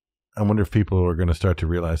 but I wonder if people are going to start to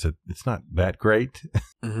realize that it's not that great.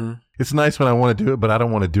 It's nice when I want to do it, but I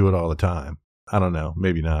don't want to do it all the time. I don't know.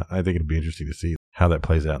 Maybe not. I think it'd be interesting to see how that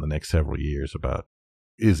plays out in the next several years about,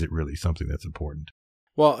 is it really something that's important?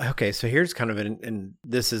 Well, okay. So here's kind of and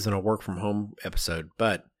this isn't a work from home episode,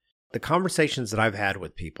 but the conversations that I've had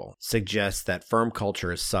with people suggest that firm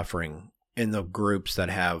culture is suffering in the groups that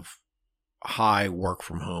have high work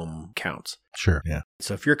from home counts. Sure. Yeah.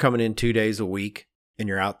 So if you're coming in 2 days a week and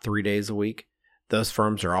you're out 3 days a week, those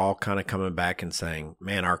firms are all kind of coming back and saying,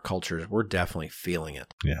 man, our culture, we're definitely feeling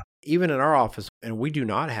it. Yeah. Even in our office, and we do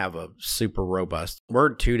not have a super robust,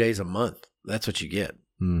 we're 2 days a month. That's what you get.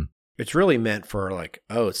 It's really meant for like,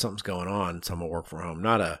 oh, something's going on, so I'm going to work from home.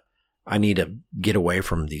 Not I need to get away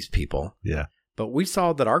from these people. Yeah. But we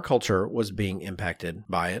saw that our culture was being impacted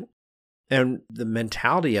by it. And the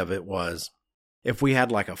mentality of it was, if we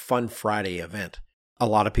had like a fun Friday event, a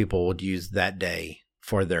lot of people would use that day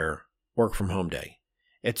for their work from home day.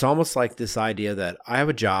 It's almost like this idea that I have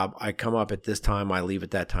a job, I come up at this time, I leave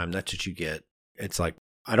at that time. That's what you get. It's like,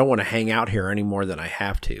 I don't want to hang out here any more than I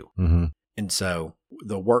have to. And so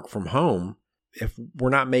the work from home, if we're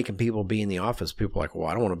not making people be in the office, people are like, well,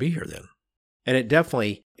 I don't want to be here then. And it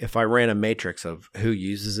definitely, if I ran a matrix of who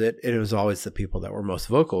uses it, it was always the people that were most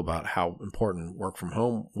vocal about how important work from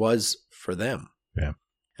home was for them. Yeah.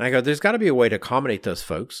 And I go, there's got to be a way to accommodate those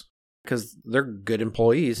folks because they're good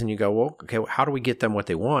employees. And you go, well, okay, how do we get them what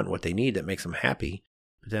they want, what they need that makes them happy?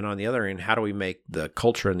 But then on the other end, how do we make the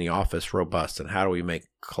culture in the office robust? And how do we make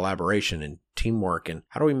collaboration and teamwork, and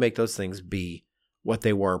how do we make those things be what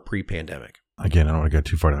they were pre-pandemic? Again, I don't want to go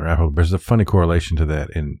too far down the rabbit hole. There's a funny correlation to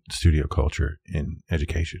that in studio culture in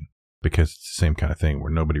education, because it's the same kind of thing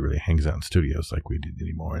where nobody really hangs out in studios like we did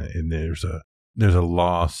anymore. And there's a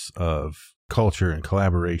loss of culture and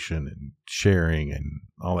collaboration and sharing and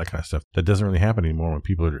all that kind of stuff that doesn't really happen anymore when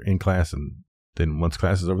people are in class, and then once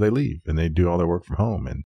class is over, they leave and they do all their work from home.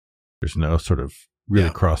 And there's no sort of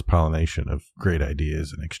really cross-pollination of great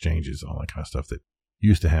ideas and exchanges, all that kind of stuff that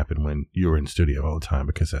used to happen when you were in studio all the time,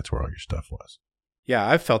 because that's where all your stuff was. Yeah,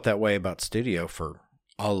 I've felt that way about studio for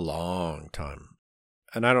a long time.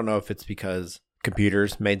 And I don't know if it's because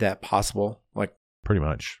computers made that possible. Like, pretty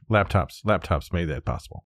much. Laptops made that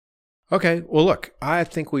possible. Okay, well, look, I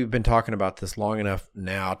think we've been talking about this long enough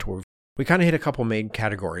now to where we kind of hit a couple main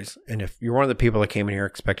categories. And if you're one of the people that came in here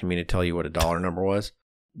expecting me to tell you what a dollar number was,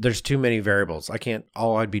 there's too many variables.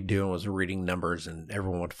 All I'd be doing was reading numbers and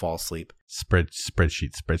everyone would fall asleep.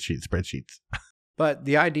 Spreadsheets. But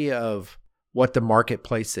the idea of what the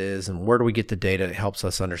marketplace is and where do we get the data that helps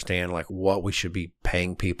us understand like what we should be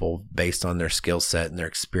paying people based on their skill set and their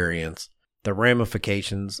experience, the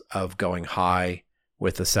ramifications of going high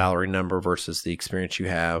with the salary number versus the experience you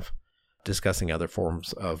have, discussing other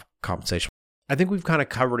forms of compensation. I think we've kind of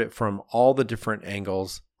covered it from all the different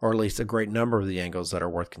angles, or at least a great number of the angles that are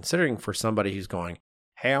worth considering for somebody who's going,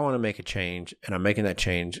 hey, I want to make a change, and I'm making that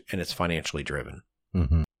change, and it's financially driven.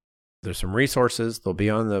 Mm-hmm. There's some resources. They'll be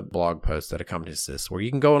on the blog post that accompanies this, where you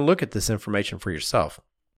can go and look at this information for yourself,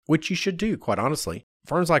 which you should do, quite honestly.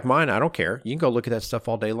 Firms like mine, I don't care. You can go look at that stuff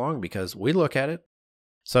all day long because we look at it.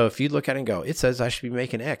 So if you look at it and go, it says I should be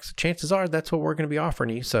making X, chances are that's what we're going to be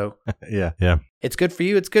offering you. So yeah, it's good for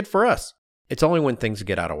you. It's good for us. It's only when things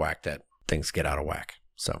get out of whack that things get out of whack.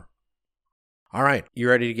 So, all right, you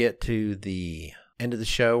ready to get to the end of the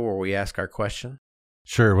show where we ask our question?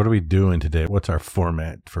 Sure. What are we doing today? What's our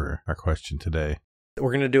format for our question today?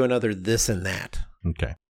 We're going to do another this and that.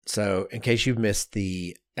 Okay. So in case you've missed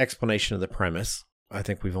the explanation of the premise, I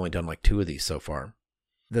think we've only done like 2 of these so far.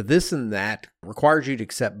 The this and that requires you to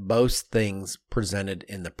accept both things presented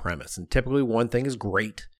in the premise. And typically one thing is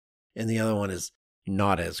great and the other one is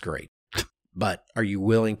not as great. But are you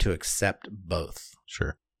willing to accept both?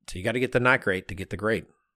 Sure. So you got to get the not great to get the great.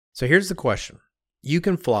 So here's the question. You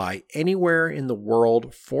can fly anywhere in the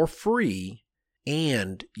world for free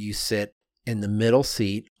and you sit in the middle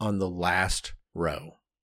seat on the last row.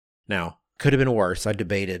 Now, could have been worse. I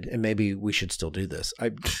debated, and maybe we should still do this. I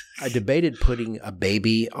debated putting a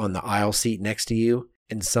baby on the aisle seat next to you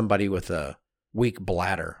and somebody with a weak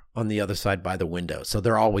bladder on the other side by the window. So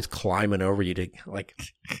they're always climbing over you to, like,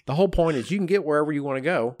 the whole point is you can get wherever you want to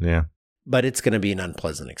go. Yeah. But it's going to be an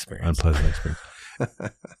unpleasant experience.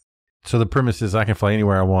 So the premise is I can fly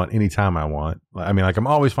anywhere I want, anytime I want. I mean, like, I'm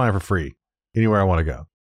always flying for free anywhere I want to go,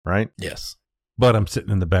 right? Yes. But I'm sitting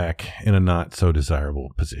in the back in a not so desirable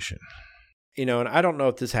position. You know, and I don't know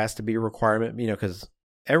if this has to be a requirement, you know, because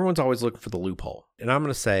everyone's always looking for the loophole. And I'm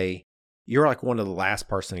going to say you're like one of the last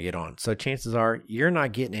person to get on. So chances are you're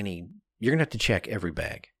not getting any, you're going to have to check every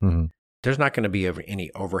bag. Mm-hmm. There's not going to be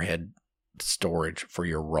any overhead storage for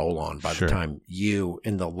your roll-on by the time you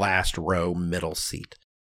in the last row middle seat.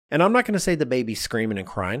 And I'm not going to say the baby's screaming and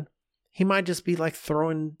crying. He might just be like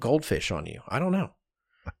throwing goldfish on you. I don't know.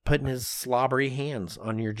 Putting his slobbery hands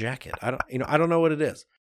on your jacket. I don't know what it is.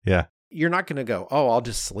 Yeah. You're not going to go, oh, I'll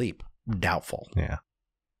just sleep. Doubtful. Yeah.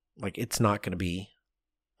 Like, it's not going to be,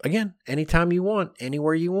 again, anytime you want,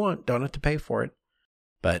 anywhere you want. Don't have to pay for it.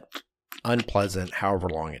 But unpleasant, however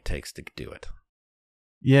long it takes to do it.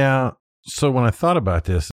 Yeah. So when I thought about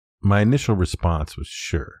this, my initial response was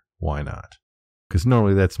sure. Why not? Because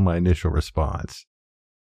normally that's my initial response.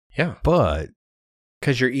 Yeah. But.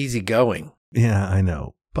 Because you're easygoing. Yeah, I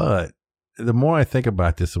know. But the more I think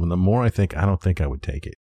about this, the more I think I don't think I would take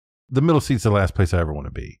it. The middle seat's the last place I ever want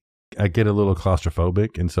to be. I get a little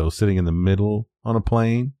claustrophobic. And so sitting in the middle on a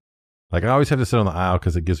plane, like I always have to sit on the aisle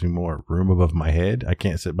because it gives me more room above my head. I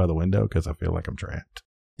can't sit by the window because I feel like I'm trapped.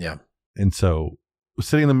 Yeah. And so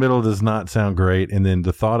sitting in the middle does not sound great. And then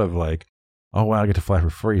the thought of like, oh, wow, I get to fly for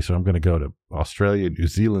free. So I'm going to go to Australia, New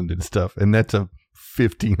Zealand and stuff. And that's a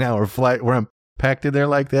 15-hour flight where I'm packed in there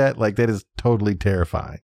like that. Like that is totally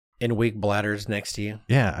terrifying. And weak bladders next to you.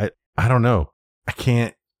 Yeah. I don't know.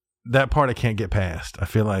 That part I can't get past. I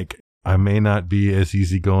feel like I may not be as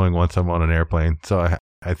easygoing once I'm on an airplane. So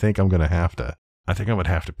I think I would have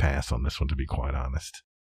to pass on this one, to be quite honest.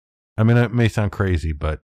 I mean, it may sound crazy,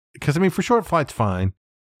 but because, I mean, for short flights, fine.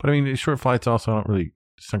 But I mean, short flights also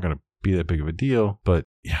it's not going to be that big of a deal. But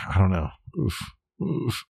yeah, I don't know.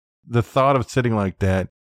 Oof. The thought of sitting like that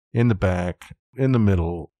in the back, in the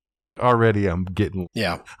middle, already I'm getting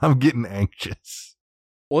anxious.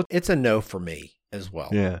 Well, it's a no for me as well.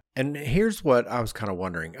 Yeah. And here's what I was kind of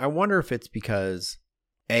wondering. I wonder if it's because,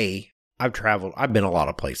 I've traveled. I've been a lot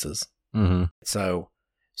of places. Mm-hmm. So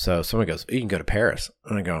someone goes, you can go to Paris.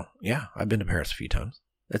 And I go, yeah, I've been to Paris a few times.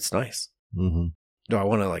 It's nice. Mm-hmm. Do I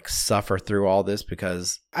want to like suffer through all this?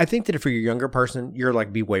 Because I think that if you're a younger person, you're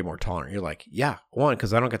like be way more tolerant. You're like, yeah, one,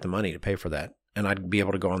 because I don't get the money to pay for that. And I'd be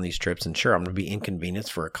able to go on these trips. And sure, I'm going to be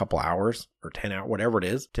inconvenienced for a couple hours or 10 hours, whatever it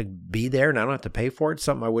is, to be there and I don't have to pay for it.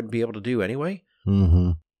 Something I wouldn't be able to do anyway.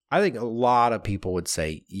 Mm-hmm. I think a lot of people would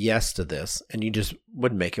say yes to this and you just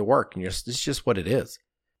would make it work. And it's just what it is.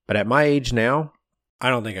 But at my age now, I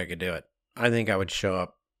don't think I could do it. I think I would show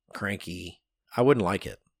up cranky. I wouldn't like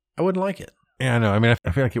it. Yeah, I know. I mean,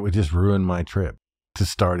 I feel like it would just ruin my trip to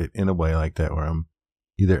start it in a way like that where I'm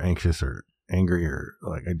either anxious or angry or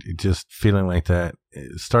like just feeling like that.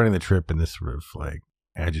 Starting the trip in this sort of like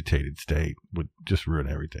agitated state would just ruin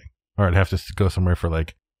everything. Or I'd have to go somewhere for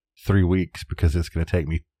like 3 weeks because it's going to take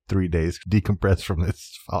me 3 days to decompress from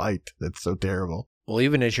this flight. That's so terrible. Well,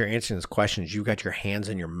 even as you're answering these questions, you've got your hands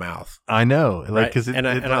in your mouth. I know. Like, right? Cause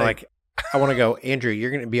I want to go, Andrew,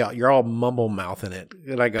 you're all mumble mouthing it.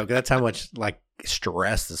 And I go, that's how much like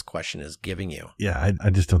stress this question is giving you. Yeah. I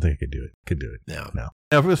just don't think I could do it. No. Now,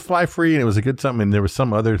 if it was fly free and it was a good something and there was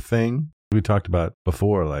some other thing we talked about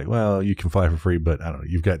before, like, well, you can fly for free, but I don't know,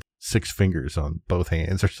 you've got 6 fingers on both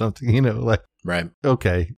hands or something, like, right.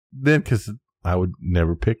 Okay. Then, cause I would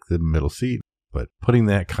never pick the middle seat, but putting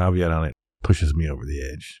that caveat on it pushes me over the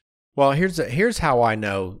edge. Well, here's how I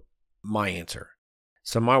know my answer.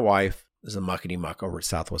 So my wife is a muckety muck over at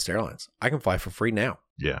Southwest Airlines. I can fly for free now.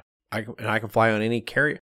 Yeah. I can fly on any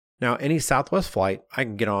carrier. Now, any Southwest flight, I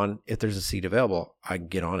can get on. If there's a seat available, I can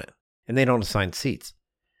get on it. And they don't assign seats.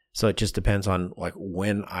 So it just depends on like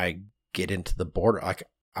when I get into the border. I'm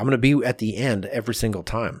going to be at the end every single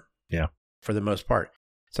time. Yeah. For the most part.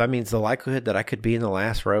 So that means the likelihood that I could be in the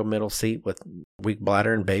last row middle seat with weak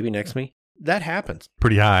bladder and baby next to me, that happens.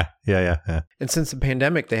 Pretty high. Yeah. And since the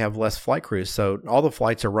pandemic, they have less flight crews. So all the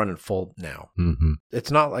flights are running full now. Mm-hmm. It's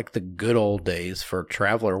not like the good old days for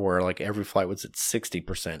Traveler where like every flight was at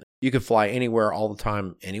 60%. You could fly anywhere all the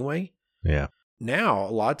time anyway. Yeah. Now, a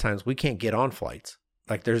lot of times we can't get on flights.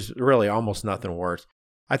 Like there's really almost nothing worse.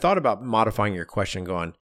 I thought about modifying your question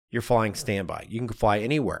going, you're flying standby. You can fly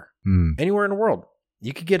anywhere, anywhere in the world.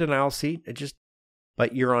 You could get an aisle seat,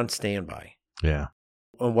 but you're on standby. Yeah.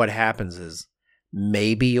 And what happens is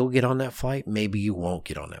maybe you'll get on that flight. Maybe you won't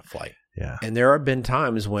get on that flight. Yeah. And there have been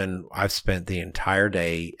times when I've spent the entire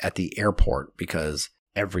day at the airport because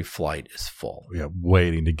every flight is full. Yeah.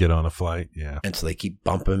 Waiting to get on a flight. Yeah. And so they keep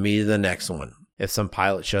bumping me to the next one. If some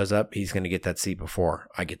pilot shows up, he's going to get that seat before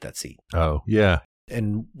I get that seat. Oh, yeah.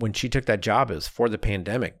 And when she took that job, it was for the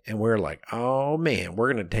pandemic. And we were like, oh man,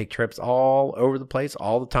 we're going to take trips all over the place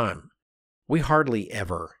all the time. We hardly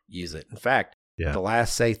ever use it. In fact, the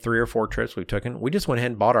last, say, 3 or 4 trips we've taken, we just went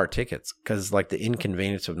ahead and bought our tickets because like the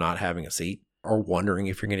inconvenience of not having a seat or wondering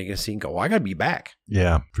if you're going to get a seat and go, well, I got to be back.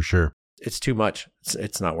 Yeah, for sure. It's too much.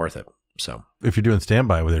 It's not worth it. So if you're doing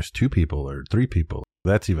standby where there's 2 people or 3 people,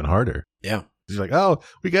 that's even harder. Yeah. It's like, oh,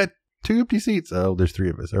 we got 2 empty seats. Oh, there's 3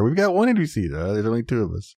 of us. Or we've got 1 empty seat. Oh, there's only 2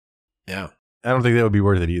 of us. Yeah. I don't think that would be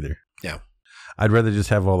worth it either. Yeah. I'd rather just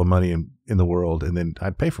have all the money in the world and then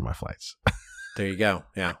I'd pay for my flights. There you go.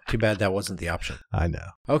 Yeah. Too bad that wasn't the option. I know.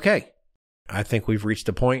 Okay. I think we've reached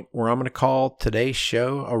a point where I'm going to call today's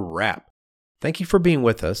show a wrap. Thank you for being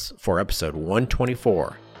with us for episode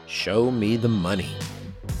 124, Show Me the Money.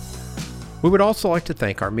 We would also like to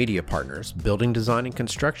thank our media partners, Building Design and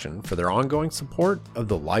Construction, for their ongoing support of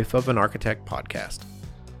the Life of an Architect podcast.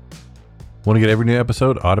 Want to get every new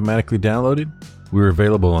episode automatically downloaded? We're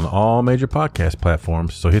available on all major podcast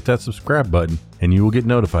platforms, so hit that subscribe button and you will get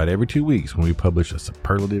notified every 2 weeks when we publish a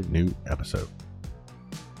superlative new episode.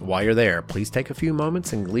 While you're there, please take a few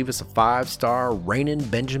moments and leave us a 5-star Rainin'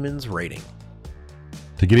 Benjamins rating.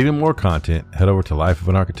 To get even more content, head over to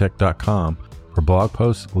lifeofanarchitect.com for blog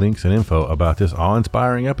posts, links, and info about this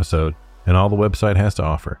awe-inspiring episode and all the website has to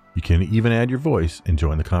offer. You can even add your voice and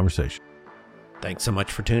join the conversation. Thanks so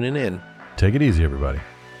much for tuning in. Take it easy, everybody.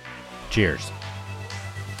 Cheers.